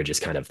storage is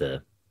kind of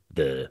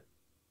the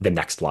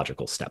next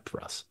logical step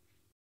for us.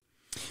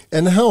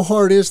 And how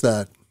hard is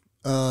that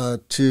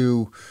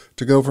to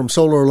go from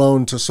solar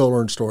alone to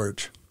solar and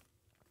storage?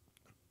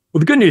 Well,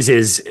 the good news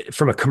is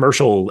from a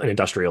commercial and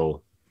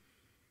industrial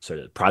sort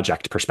of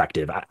project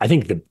perspective, I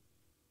think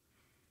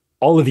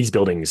all of these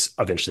buildings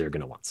eventually are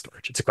going to want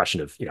storage. It's a question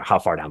of how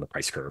far down the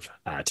price curve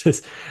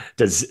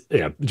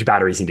do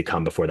batteries need to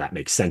come before that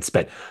makes sense.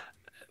 But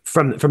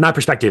from that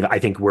perspective, I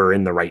think we're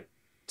in the right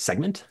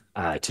segment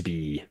to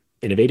be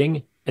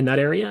innovating in that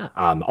area.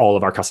 All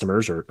of our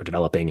customers are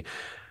developing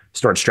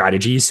storage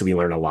strategies, so we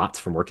learn a lot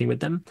from working with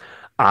them.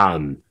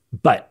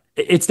 But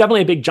it's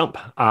definitely a big jump.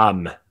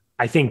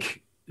 I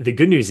think the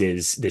good news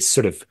is this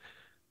sort of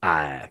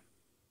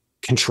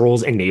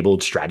controls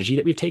enabled strategy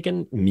that we've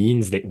taken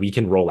means that we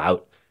can roll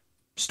out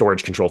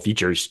storage control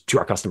features to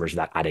our customers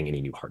without adding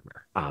any new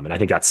hardware. And I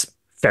think that's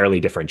fairly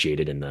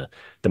differentiated in the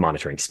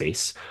monitoring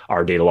space.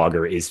 Our data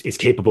logger is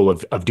capable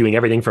of doing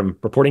everything from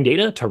reporting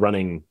data to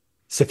running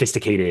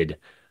sophisticated,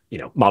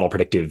 model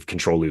predictive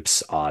control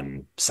loops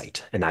on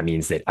site. And that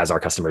means that as our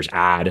customers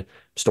add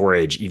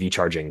storage, EV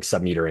charging,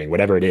 sub-metering,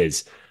 whatever it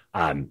is,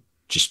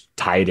 just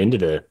tie it into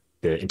the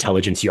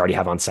intelligence you already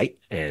have on site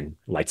and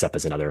lights up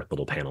as another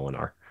little panel in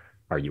our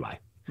UI.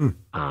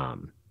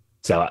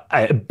 So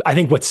I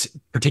think what's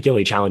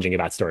particularly challenging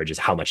about storage is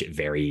how much it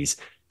varies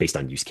based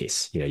on use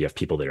case. You have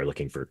people that are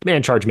looking for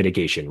demand charge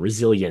mitigation,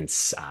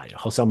 resilience,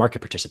 wholesale market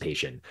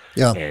participation,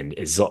 and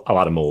is a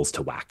lot of moles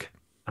to whack,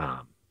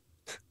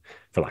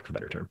 for lack of a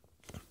better term.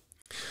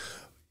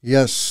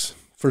 Yes,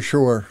 for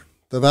sure.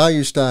 The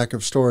value stack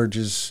of storage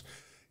is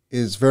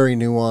very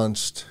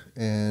nuanced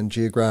and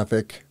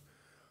geographic.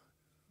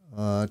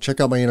 Check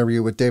out my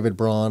interview with David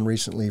Braun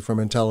recently from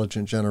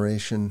Intelligent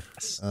Generation.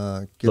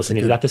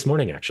 Listening to that this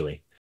morning,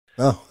 actually.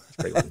 Oh,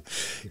 great one.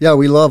 Yeah,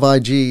 we love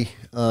IG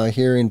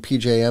here in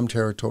PJM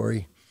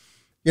territory.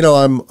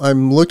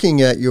 I'm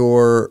looking at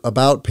your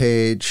about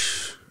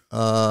page.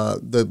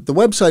 The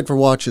website for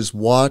Wattch is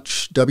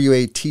Wattch,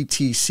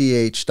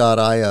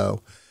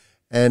 wattch.io.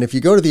 And if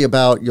you go to the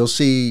about, you'll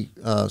see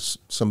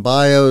some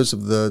bios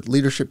of the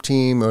leadership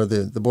team or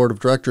the board of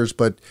directors,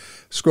 but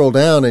scroll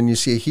down and you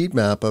see a heat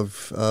map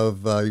of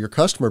your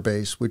customer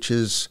base, which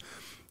is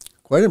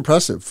quite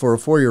impressive for a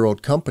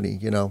 4-year-old company,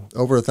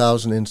 over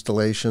 1,000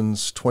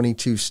 installations,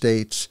 22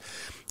 states.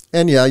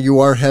 And yeah, you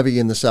are heavy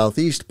in the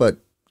Southeast, but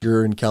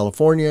you're in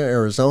California,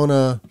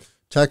 Arizona,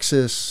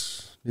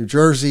 Texas, New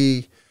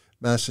Jersey,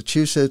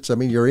 Massachusetts. I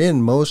mean, you're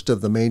in most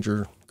of the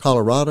major,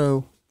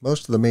 Colorado,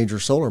 most of the major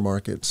solar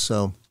markets.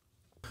 So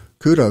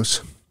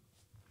kudos.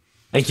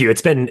 Thank you.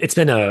 It's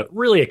been a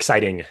really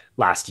exciting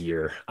last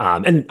year.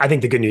 And I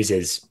think the good news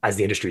is as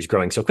the industry is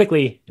growing so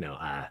quickly,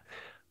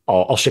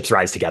 all ships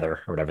rise together,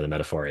 or whatever the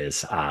metaphor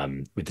is,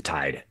 with the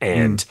tide.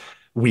 And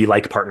we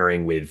like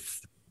partnering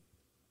with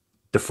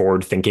the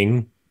forward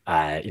thinking,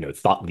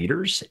 thought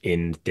leaders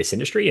in this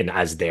industry. And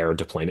as their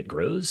deployment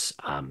grows,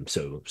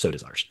 so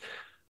does ours.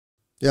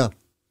 Yeah.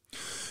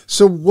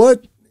 So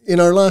in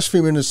our last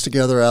few minutes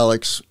together,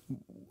 Alex,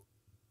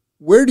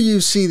 where do you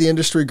see the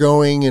industry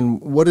going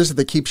and what is it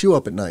that keeps you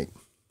up at night?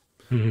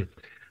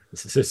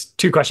 This is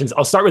 2 questions.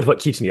 I'll start with what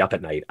keeps me up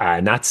at night,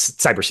 and that's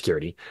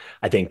cybersecurity.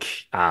 I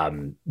think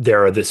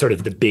there are the sort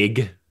of the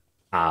big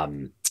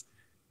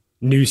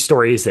news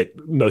stories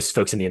that most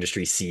folks in the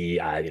industry see,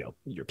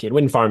 European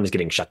wind farms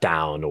getting shut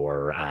down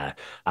or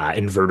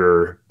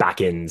inverter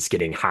backends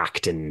getting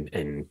hacked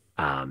and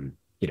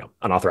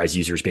unauthorized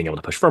users being able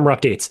to push firmware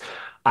updates.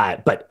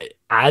 But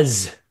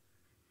as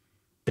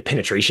the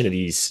penetration of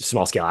these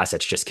small scale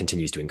assets just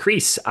continues to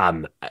increase,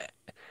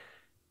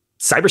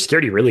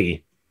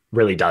 cybersecurity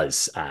really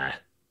does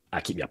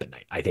keep me up at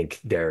night. I think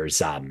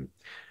there's,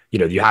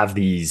 you have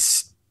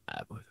these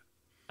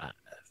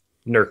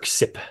NERC,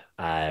 SIP,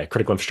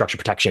 critical infrastructure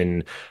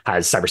protection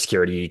has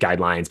cybersecurity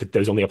guidelines, but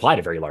those only apply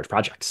to very large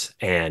projects.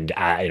 And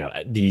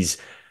these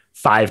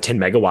 5-10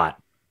 megawatt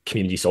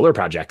community solar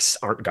projects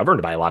aren't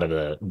governed by a lot of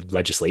the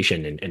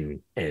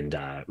legislation and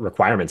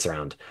requirements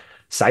around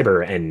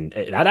cyber, and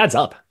that adds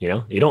up.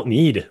 You don't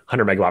need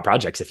 100 megawatt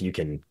projects if you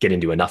can get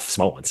into enough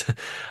small ones. So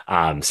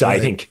right. I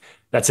think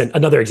that's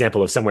another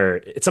example of somewhere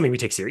it's something we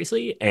take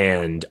seriously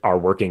and are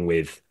working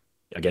with.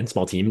 Again,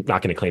 small team,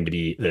 not going to claim to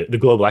be the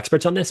global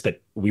experts on this,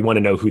 but we want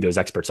to know who those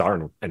experts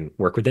are and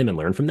work with them and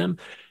learn from them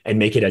and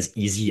make it as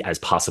easy as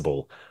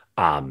possible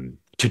to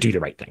do the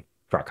right thing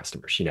for our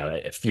customers.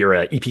 If you're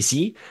an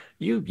EPC,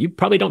 you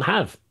probably don't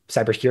have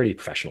cybersecurity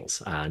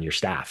professionals on your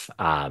staff.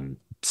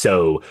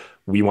 So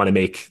we want to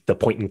make the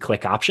point and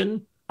click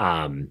option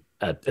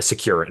a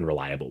secure and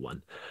reliable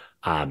one.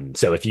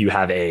 So if you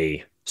have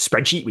a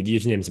spreadsheet with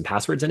usernames and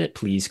passwords in it,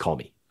 please call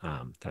me.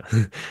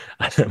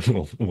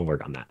 We'll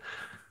work on that.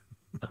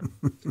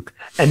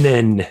 And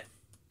then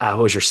what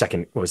was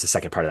the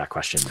second part of that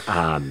question?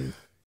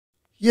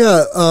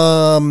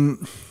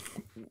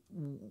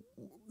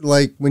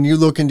 Like when you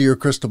look into your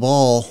crystal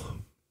ball,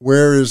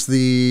 where is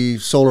the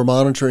solar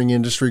monitoring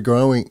industry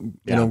going,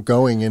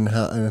 going and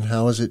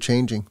how is it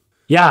changing?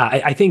 Yeah,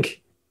 I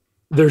think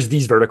there's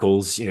these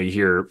verticals, you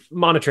hear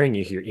monitoring,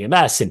 you hear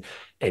EMS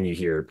and you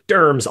hear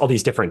DERMS, all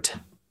these different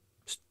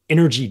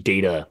energy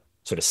data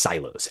sort of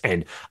silos.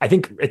 And I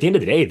think at the end of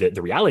the day,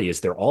 the reality is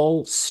they're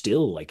all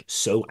still like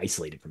so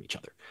isolated from each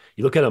other.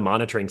 You look at a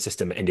monitoring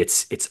system, and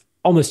it's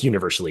almost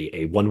universally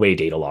a one-way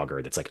data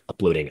logger that's like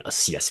uploading a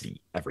CSV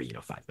every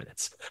 5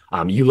 minutes.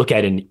 You look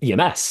at an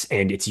EMS,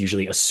 and it's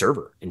usually a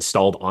server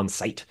installed on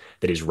site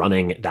that is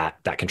running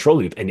that control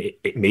loop, and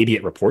maybe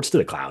it reports to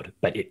the cloud,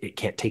 but it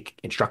can't take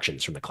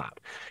instructions from the cloud.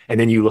 And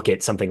then you look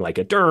at something like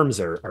a DERMS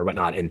or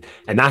whatnot, and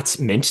that's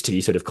meant to be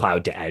sort of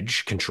cloud to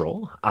edge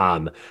control.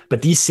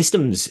 But these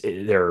systems,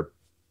 they're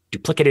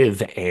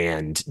duplicative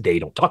and they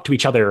don't talk to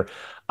each other.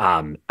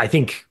 I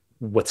think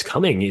what's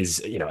coming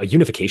is a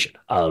unification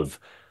of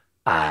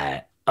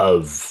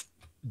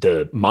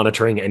the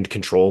monitoring and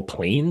control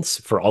planes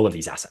for all of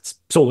these assets: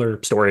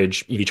 solar,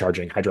 storage, EV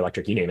charging,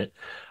 hydroelectric, you name it,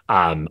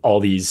 all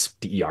these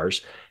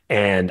DERs.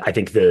 And I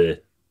think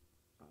the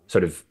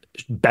sort of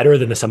better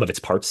than the sum of its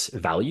parts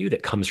value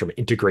that comes from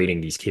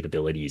integrating these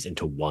capabilities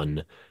into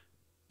one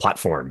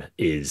platform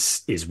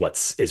is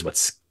what's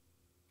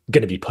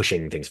going to be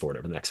pushing things forward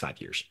over the next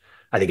 5 years.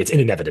 I think it's an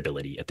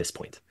inevitability at this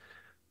point.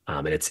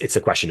 And it's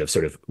a question of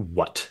sort of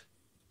what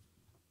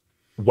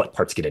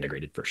parts get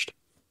integrated first.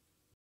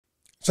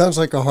 Sounds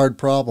like a hard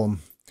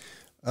problem.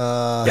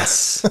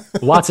 Yes,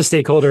 lots of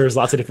stakeholders,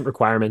 lots of different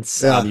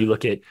requirements. Yeah. You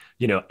look at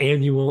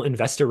annual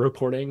investor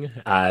reporting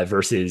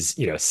versus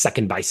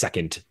second by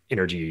second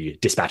energy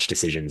dispatch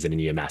decisions in an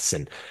EMS,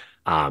 and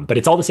but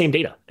it's all the same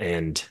data,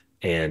 and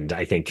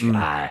I think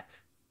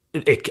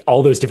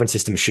all those different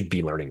systems should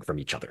be learning from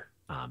each other,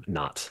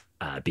 not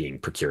being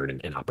procured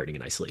and operating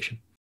in isolation.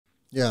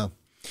 Yeah,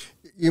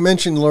 you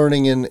mentioned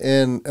learning,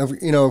 and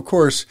of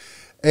course,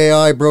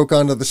 AI broke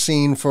onto the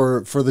scene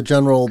for the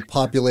general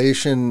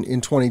population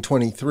in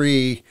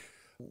 2023.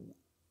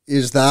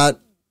 Is that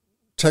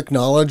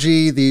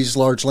technology, these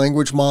large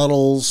language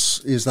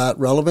models, is that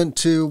relevant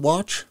to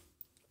Wattch?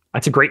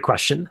 That's a great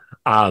question.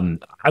 I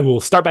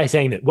will start by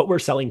saying that what we're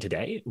selling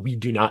today, we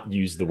do not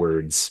use the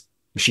words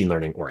machine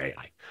learning or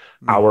AI.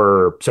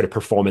 Our sort of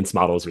performance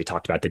models, we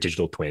talked about the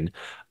digital twin,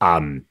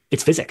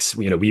 it's physics.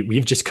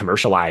 We've just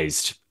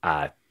commercialized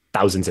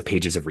thousands of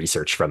pages of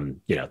research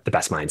from the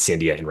best minds,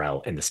 Sandia and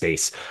Rel, in the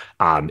space.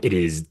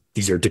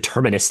 These are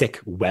deterministic,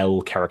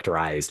 well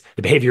characterized.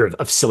 The behavior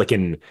of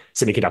silicon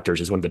semiconductors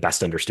is one of the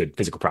best understood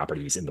physical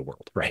properties in the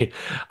world, right?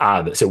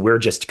 So we're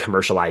just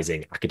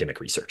commercializing academic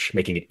research,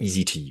 making it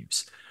easy to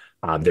use.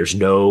 There's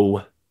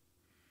no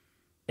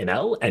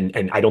ML,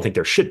 and I don't think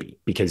there should be,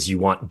 because you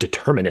want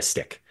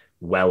deterministic,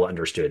 well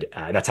understood.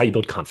 That's how you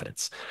build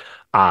confidence.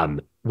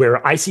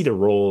 Where I see the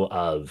role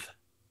of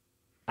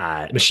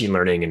machine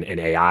learning and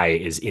AI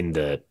is in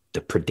the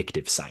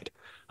predictive side,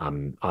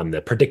 on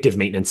the predictive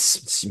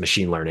maintenance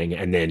machine learning,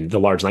 and then the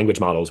large language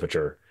models, which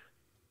are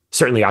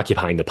certainly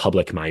occupying the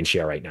public mind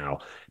share right now.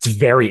 It's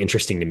very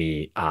interesting to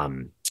me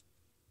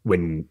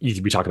when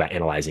we talk about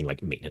analyzing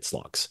like maintenance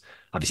logs.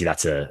 Obviously,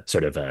 that's a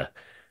sort of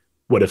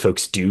what do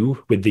folks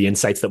do with the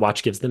insights that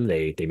Wattch gives them?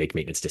 They make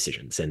maintenance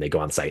decisions, and they go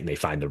on site and they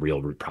find the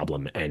real root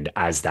problem. And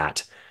as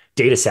that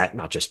data set,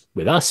 not just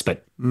with us,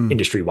 but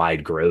industry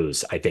wide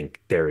grows, I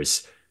think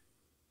there's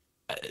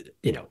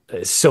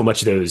so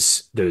much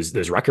those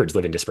records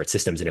live in disparate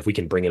systems, and if we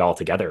can bring it all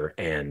together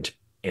and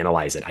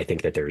analyze it, I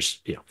think that there's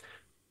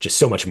just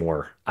so much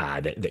more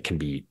that can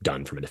be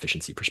done from an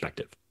efficiency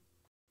perspective.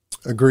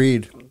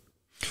 Agreed.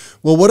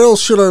 Well, what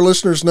else should our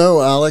listeners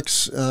know,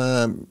 Alex?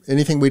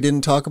 Anything we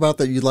didn't talk about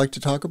that you'd like to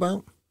talk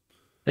about?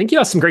 I think you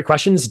asked some great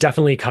questions.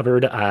 Definitely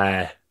covered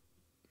the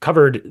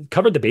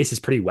bases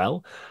pretty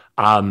well.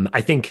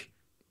 I think,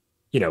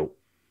 yeah,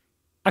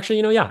 I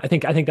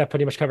think that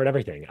pretty much covered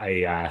everything.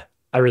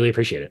 I really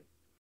appreciate it.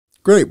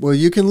 Great. Well,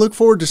 you can look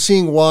forward to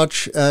seeing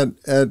Wattch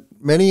at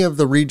many of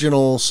the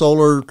regional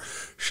solar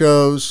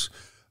shows.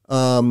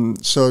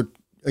 So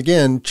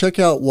again, check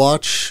out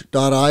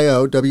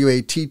wattch.io,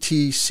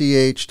 wattch.io,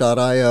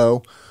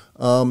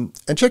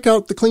 and check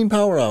out the Clean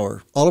Power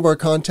Hour. All of our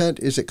content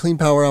is at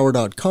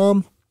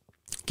cleanpowerhour.com.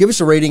 Give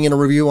us a rating and a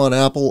review on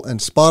Apple and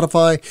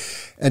Spotify,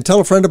 and tell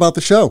a friend about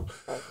the show.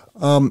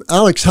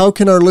 Alex, how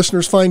can our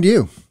listeners find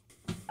you?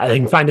 They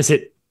can find us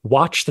at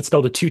Wattch, that's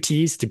spelled with 2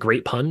 T's. It's a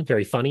great pun,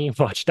 very funny.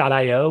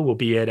 Wattch.io. We'll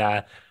be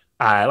at,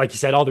 like you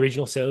said, all the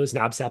regional shows.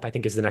 NABCEP, I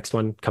think, is the next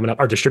one coming up.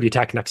 Our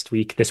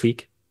Distributech this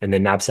week, and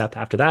then NABCEP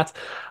after that.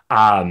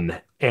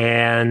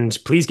 And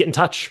please get in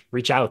touch,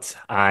 reach out.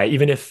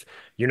 Even if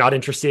you're not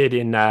interested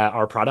in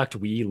our product,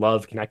 we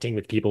love connecting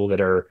with people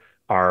that are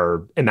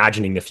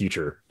imagining the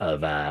future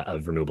of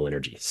renewable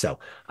energy. So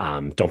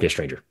don't be a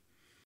stranger.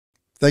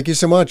 Thank you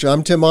so much.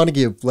 I'm Tim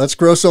Montague. Let's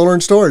grow solar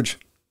and storage.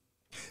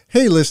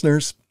 Hey,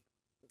 listeners.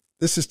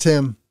 This is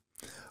Tim.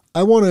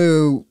 I want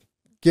to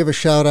give a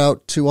shout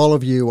out to all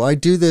of you. I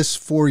do this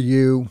for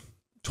you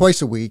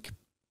twice a week.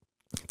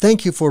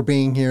 Thank you for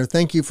being here.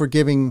 Thank you for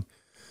giving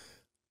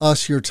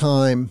us your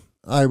time.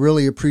 I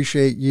really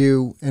appreciate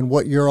you and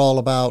what you're all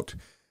about.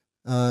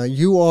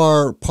 You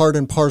are part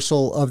and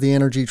parcel of the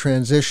energy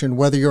transition,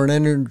 whether you're an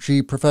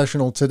energy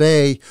professional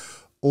today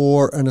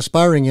or an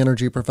aspiring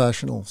energy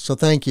professional. So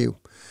thank you.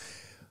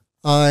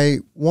 I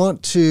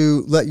want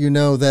to let you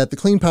know that the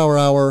Clean Power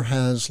Hour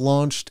has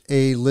launched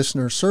a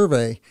listener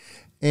survey,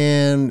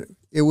 and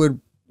it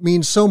would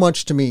mean so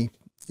much to me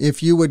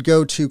if you would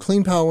go to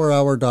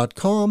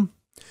cleanpowerhour.com,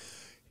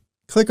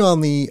 click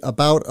on the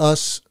About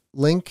Us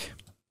link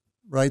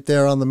right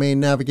there on the main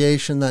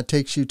navigation. That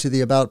takes you to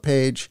the About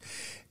page,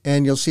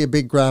 and you'll see a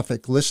big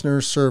graphic,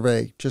 Listener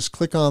Survey. Just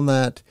click on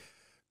that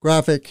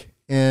graphic,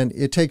 and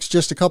it takes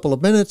just a couple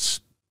of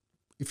minutes.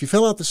 If you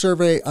fill out the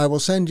survey, I will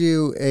send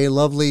you a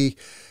lovely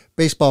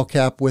baseball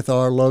cap with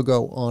our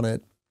logo on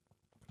it.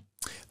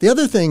 The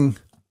other thing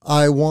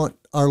I want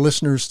our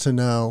listeners to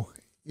know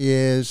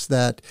is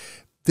that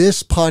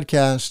this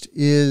podcast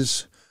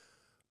is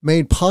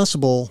made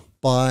possible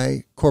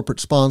by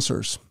corporate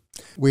sponsors.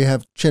 We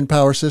have Chin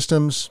Power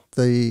Systems,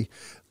 the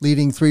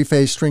leading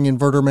three-phase string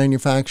inverter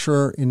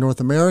manufacturer in North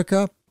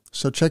America.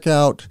 So check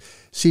out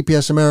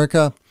CPS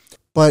America.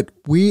 But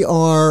we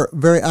are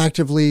very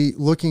actively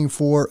looking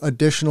for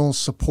additional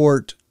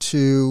support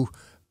to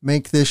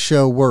make this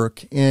show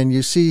work. And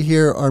you see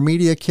here our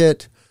media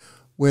kit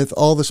with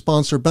all the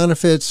sponsor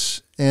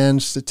benefits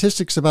and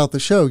statistics about the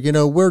show. You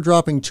know, we're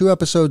dropping 2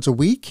 episodes a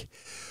week.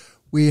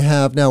 We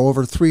have now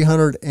over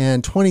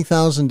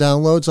 320,000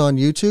 downloads on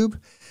YouTube,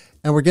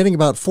 and we're getting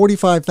about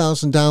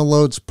 45,000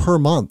 downloads per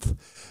month.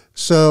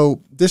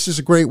 So this is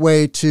a great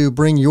way to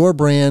bring your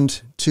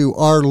brand to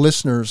our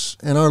listeners,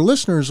 and our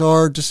listeners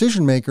are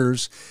decision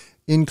makers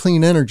in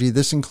clean energy.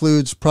 This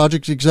includes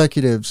project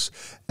executives,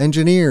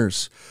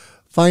 engineers,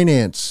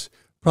 finance,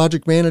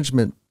 project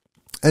management,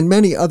 and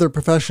many other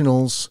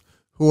professionals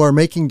who are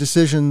making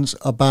decisions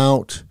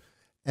about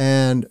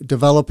and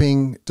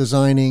developing,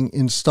 designing,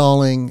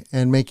 installing,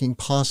 and making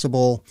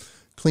possible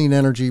clean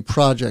energy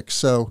projects.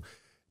 So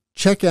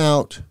check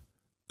out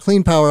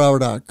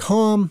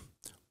cleanpowerhour.com,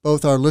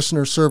 both our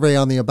listener survey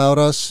on the About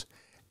Us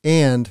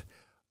and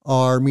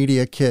our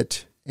media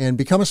kit, and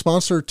become a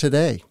sponsor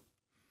today.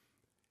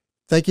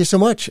 Thank you so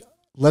much.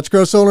 Let's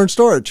grow solar and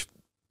storage.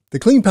 The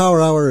Clean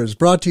Power Hour is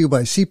brought to you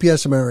by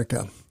CPS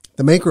America,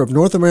 the maker of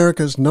North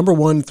America's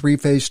 #1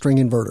 three-phase string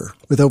inverter,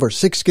 with over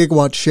 6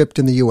 gigawatts shipped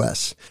in the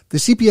U.S. The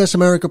CPS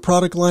America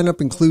product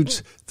lineup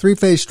includes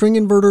three-phase string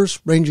inverters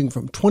ranging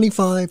from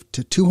 25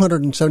 to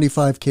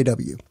 275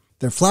 kW.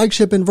 Their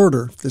flagship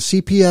inverter, the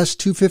CPS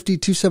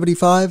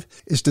 250-275,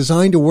 is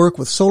designed to work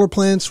with solar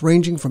plants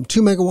ranging from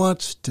 2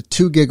 megawatts to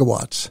 2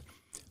 gigawatts.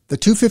 The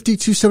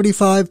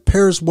 250-275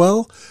 pairs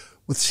well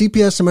with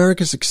CPS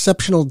America's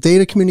exceptional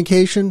data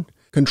communication,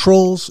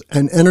 controls,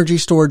 and energy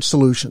storage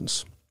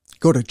solutions.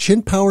 Go to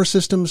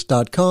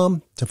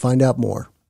chinpowersystems.com to find out more.